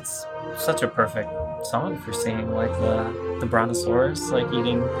 it's such a perfect song for seeing like the brontosaurus like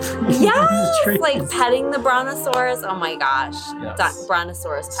eating Yes, trees. like petting the brontosaurus. Oh my gosh, Yes.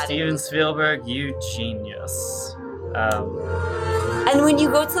 brontosaurus petting. Steven Spielberg, you genius. And when you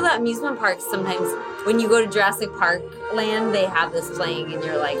go to the amusement park, sometimes when you go to Jurassic Park Land, they have this playing, and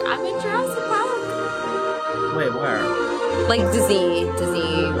you're like, I'm in Jurassic Park. Wait, where? Like Disney,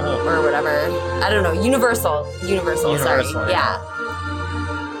 Oh. or whatever. I don't know. Universal. Sorry. Universal, Yeah.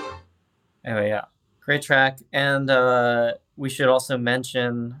 Anyway, yeah, great track, and we should also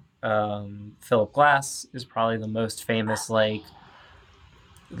mention Philip Glass is probably the most famous like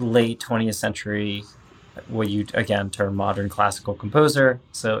late 20th century, what you again term modern classical composer.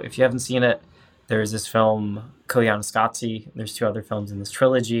 So if you haven't seen it, there's this film Koyaanisqatsi. There's 2 other films in this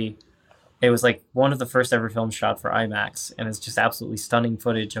trilogy. It was like one of the first ever films shot for IMAX, and it's just absolutely stunning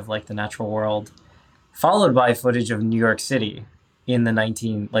footage of like the natural world, followed by footage of New York City in the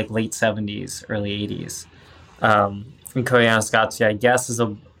late 70s, early 80s. And Koyaanisqatsi, I guess, is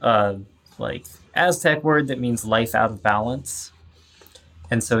a like Aztec word that means life out of balance,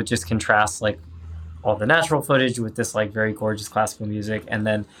 and so it just contrasts like all the natural footage with this like very gorgeous classical music, and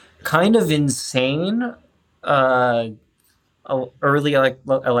then kind of insane early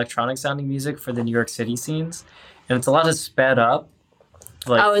electronic sounding music for the New York City scenes, and it's a lot of sped up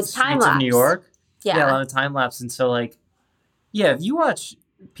like it's time streets of New lapse. York. Yeah. A lot of time lapse, and so like yeah, if you watch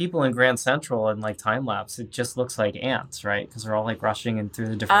people in Grand Central and like time lapse, it just looks like ants, right? Because they're all like rushing and through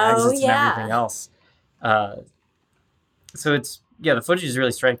the different exits and everything else. so it's yeah, the footage is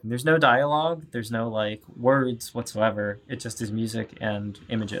really striking. There's no dialogue. There's no like words whatsoever. It just is music and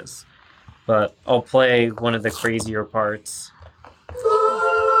images. But I'll play one of the crazier parts.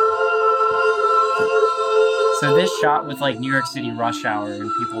 So this shot with like New York City rush hour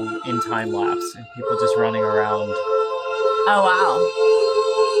and people in time lapse and people just running around. Oh wow.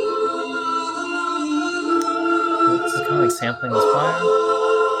 This is kind of like sampling this choir.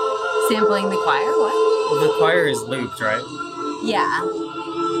 Sampling the choir? What? Well, the choir is looped, right? Yeah.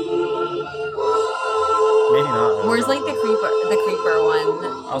 Maybe not. Where's like the creeper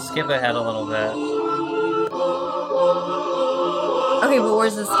one? I'll skip ahead a little bit. Okay, but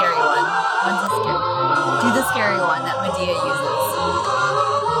where's the scary one? When's the scary? Do the scary one that Medea uses.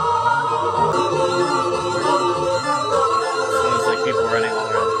 Sounds like people running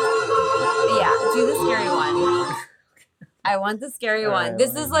around. Yeah, do the scary one. I want the scary one.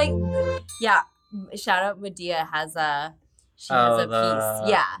 This is like, yeah. Shout out Medea has a. She has a piece.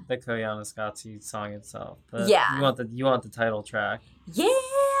 Yeah. The Koyaanisqatsi song itself. Yeah. You want the title track. Yeah.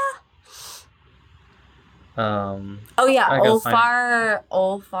 Oh yeah,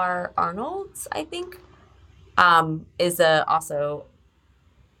 Olfar Arnolds, I think. Is also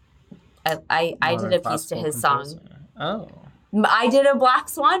I did a piece to his composer. Song. Oh. I did a White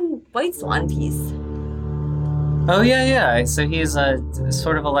Swan piece. Oh yeah. So he's a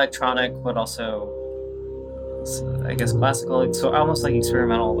sort of electronic, but also I guess classical, so almost like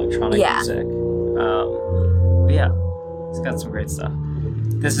experimental electronic music. But yeah, he's got some great stuff.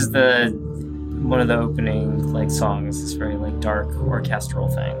 This is one of the opening like songs. This very like dark orchestral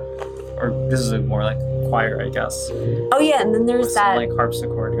thing, or this is more like choir, I guess. Oh yeah, and then there's with that some, like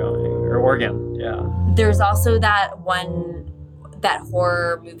harpsichord going or organ. Yeah. There's also that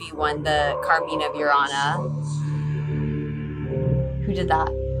horror movie one, the Carmina Burana. Who did that?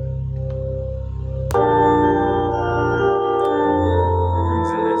 Brings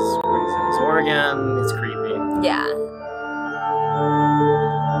in his organ. It's creepy. Yeah.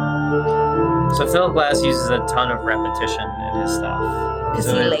 So Philip Glass uses a ton of repetition in his stuff. Because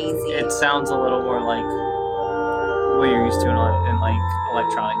he's lazy. It sounds a little more like what you're used to in like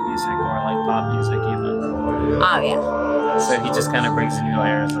electronic music or like pop music even. Oh yeah. So he just kind of brings in new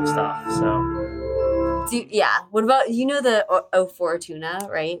layers of stuff. So. What about the O Fortuna,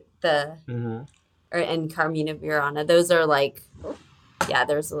 right? And Carmina Burana. Those are like,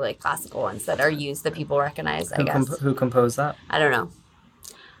 those are like classical ones that are used that people recognize. I guess. Who composed that? I don't know.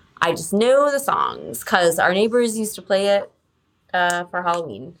 I just know the songs because our neighbors used to play it for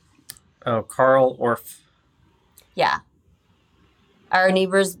Halloween. Oh, Carl Orff. Yeah. Our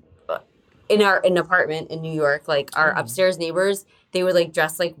neighbors in an apartment in New York, like our upstairs neighbors, they would like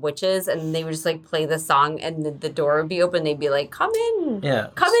dress like witches and they would just like play the song and the door would be open. They'd be like, come in. Yeah.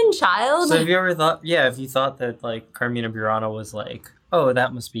 Come in, child. So have you ever thought, if you thought that like Carmina Burana was like, oh,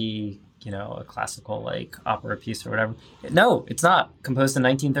 that must be, a classical like opera piece or whatever. No, it's not. Composed in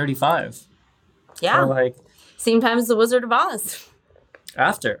 1935. Yeah. Or like same time as The Wizard of Oz.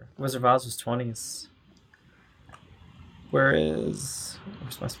 After. Wizard of Oz was 20s. Where's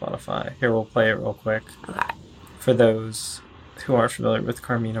my Spotify? Here, we'll play it real quick. Okay. For those who aren't familiar with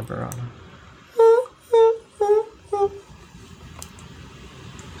Carmina Burana.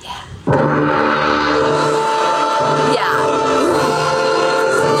 Yeah.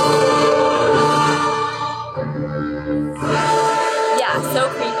 So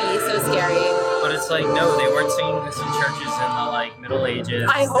creepy, so scary. But it's like, no, they weren't singing this in churches in the like Middle Ages.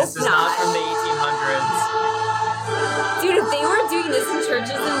 I hope this is not from the 1800s. Dude, if they were doing this in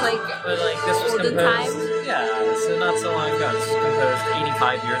churches in like this was olden composed, times. Yeah, so not so long ago. This was composed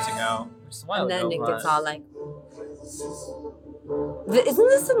 85 years ago, which is a while ago. And then it gets all like. Isn't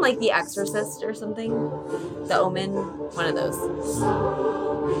this in like The Exorcist or something? The Omen, one of those.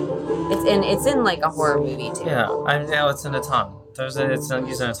 It's in like a horror movie too. Yeah, I know it's in a ton. It's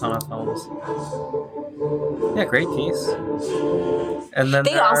used in a ton of films. Yeah, great piece. And then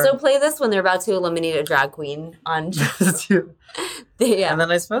they also play this when they're about to eliminate a drag queen on. And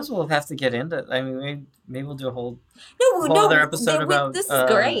then I suppose we'll have to get into. I mean, maybe we'll do a whole other episode about. This is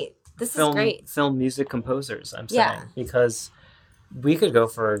great. This is great. Film music composers. I'm saying because we could go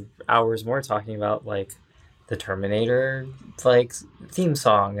for hours more talking about like the Terminator like theme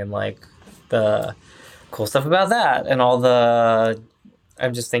song and like the cool stuff about that and all the.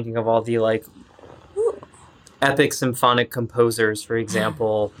 I'm just thinking of all the like epic symphonic composers, for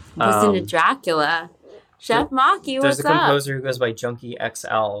example. Listen to Dracula. Chef Maki, what's up? There's a composer who goes by Junkie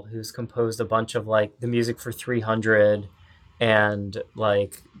XL who's composed a bunch of like the music for 300 and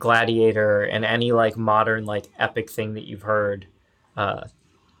like Gladiator and any like modern like epic thing that you've heard.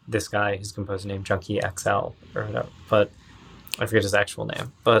 This guy who's composed named Junkie XL or whatever. But I forget his actual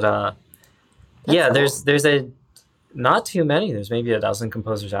name, but yeah, cool. there's a not too many. There's maybe a dozen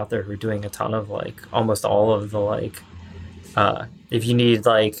composers out there who are doing a ton of like almost all of the like. If you need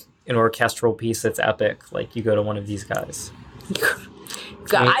like an orchestral piece that's epic, like you go to one of these guys.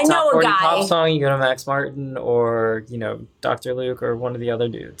 I know a guy. Pop song, you go to Max Martin or Dr. Luke or one of the other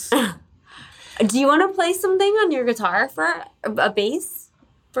dudes. Do you want to play something on your guitar for a bass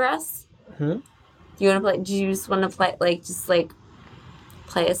for us? Hmm? Do you just want to play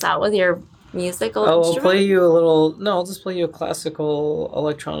play us out with your musical instrument? I'll play you a little. No, I'll just play you a classical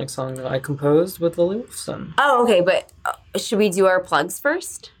electronic song that I composed with the Lufsen. Oh, okay. But should we do our plugs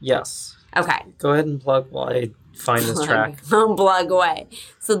first? Yes. Okay. Go ahead and plug while I find this track. Plug away.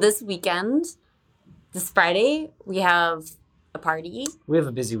 So this Friday, we have a party. We have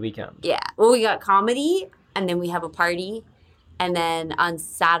a busy weekend. Yeah. Well, we got comedy, and then we have a party. And then on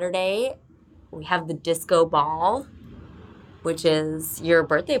Saturday, we have the disco ball, which is your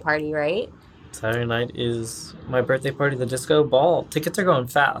birthday party, right? Saturday night is my birthday party, the disco ball. Tickets are going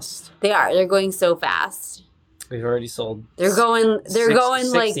fast. They are. They're going so fast. We've already sold. They're going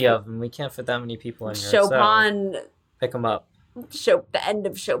 60 like 60 of them. We can't fit that many people in here. Chopin. So pick them up. The end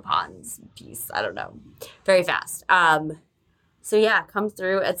of Chopin's piece. I don't know. Very fast. So yeah, come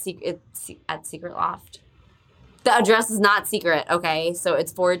through at Secret Loft. The address is not secret. Okay, so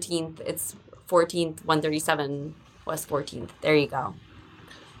it's 14th. It's 14th, 137 West 14th. There you go.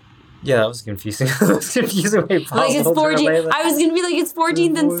 Yeah, that was confusing. That was confusing way possible. Like it's 14th. I was gonna be like it's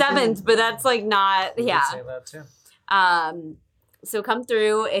 14th and 7th, but that's like not. Yeah. Say that too. So come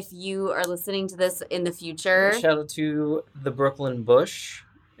through if you are listening to this in the future. Shout out to the Brooklyn Bush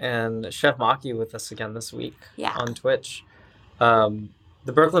and Chef Maki with us again this week on Twitch.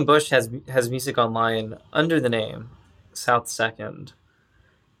 The Brooklyn Bush has music online under the name South Second,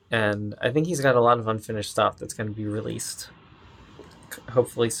 and I think he's got a lot of unfinished stuff that's going to be released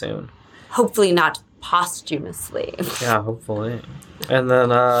hopefully soon. Hopefully not posthumously. Yeah, hopefully. And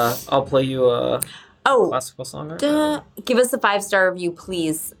then I'll play you a classical song. Give us a 5-star review,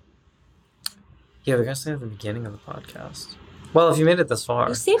 please. Yeah, we got to say at the beginning of the podcast. Well, if you made it this far.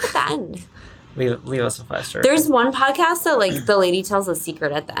 You say it at the end. Leave us a 5-star. There's one podcast that like the lady tells a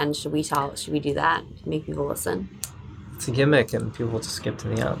secret at the end. Should we do that? Make people listen. It's a gimmick, and people will just skip to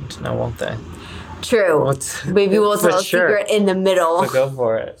the end. Now, won't they? True. Maybe we'll tell a secret in the middle. So go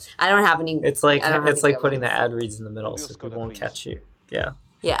for it. I don't have any. It's like putting the ad reads in the middle, so people won't catch you. Yeah.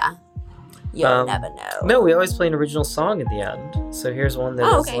 Yeah. You'll never know. No, we always play an original song at the end. So here's one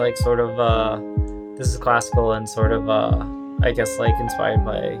that is like sort of. This is classical and sort of. I guess like inspired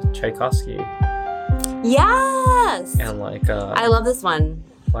by Tchaikovsky. Yes. And like. I love this one.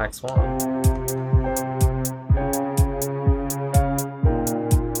 Black Swan.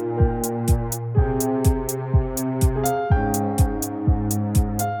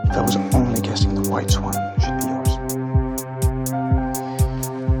 If I was only guessing, the white swan should be yours.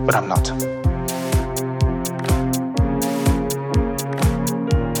 But I'm not.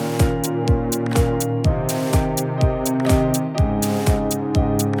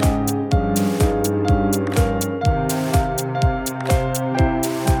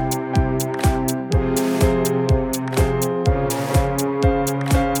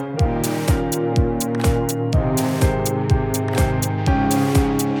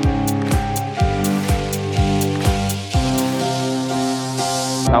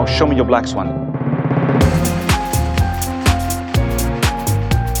 Now show me your black swan.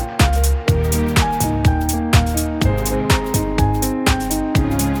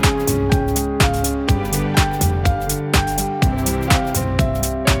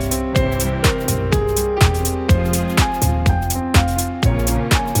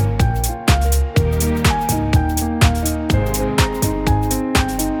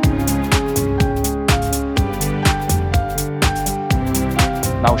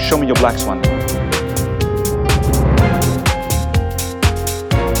 Now show me your black swan.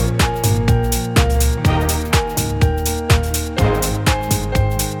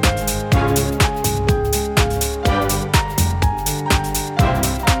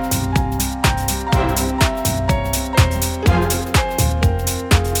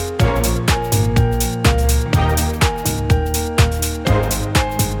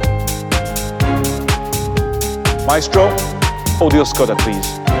 Maestro, audio scoda,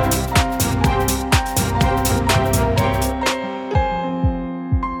 please.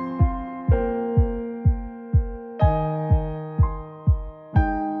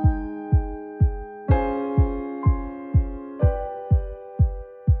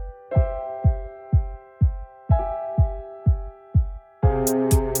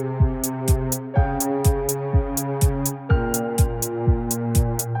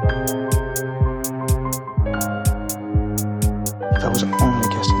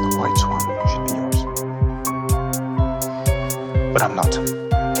 but I'm not.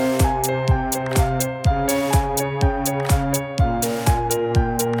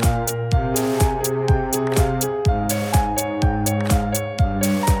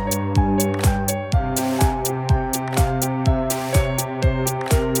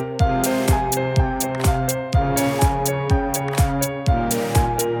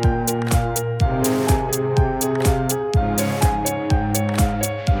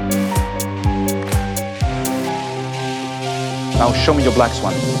 Now show me your black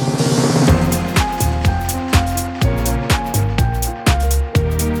swan.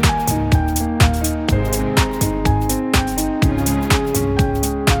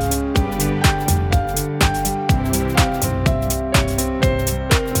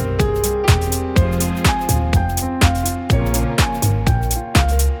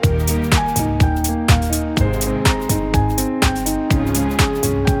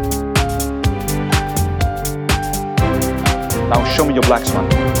 Now show me your black swan.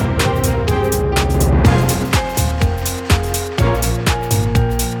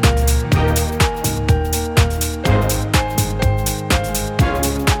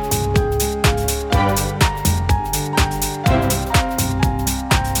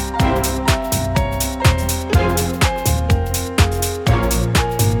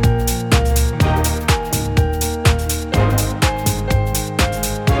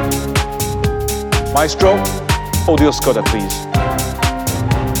 Maestro, audio scoda, please.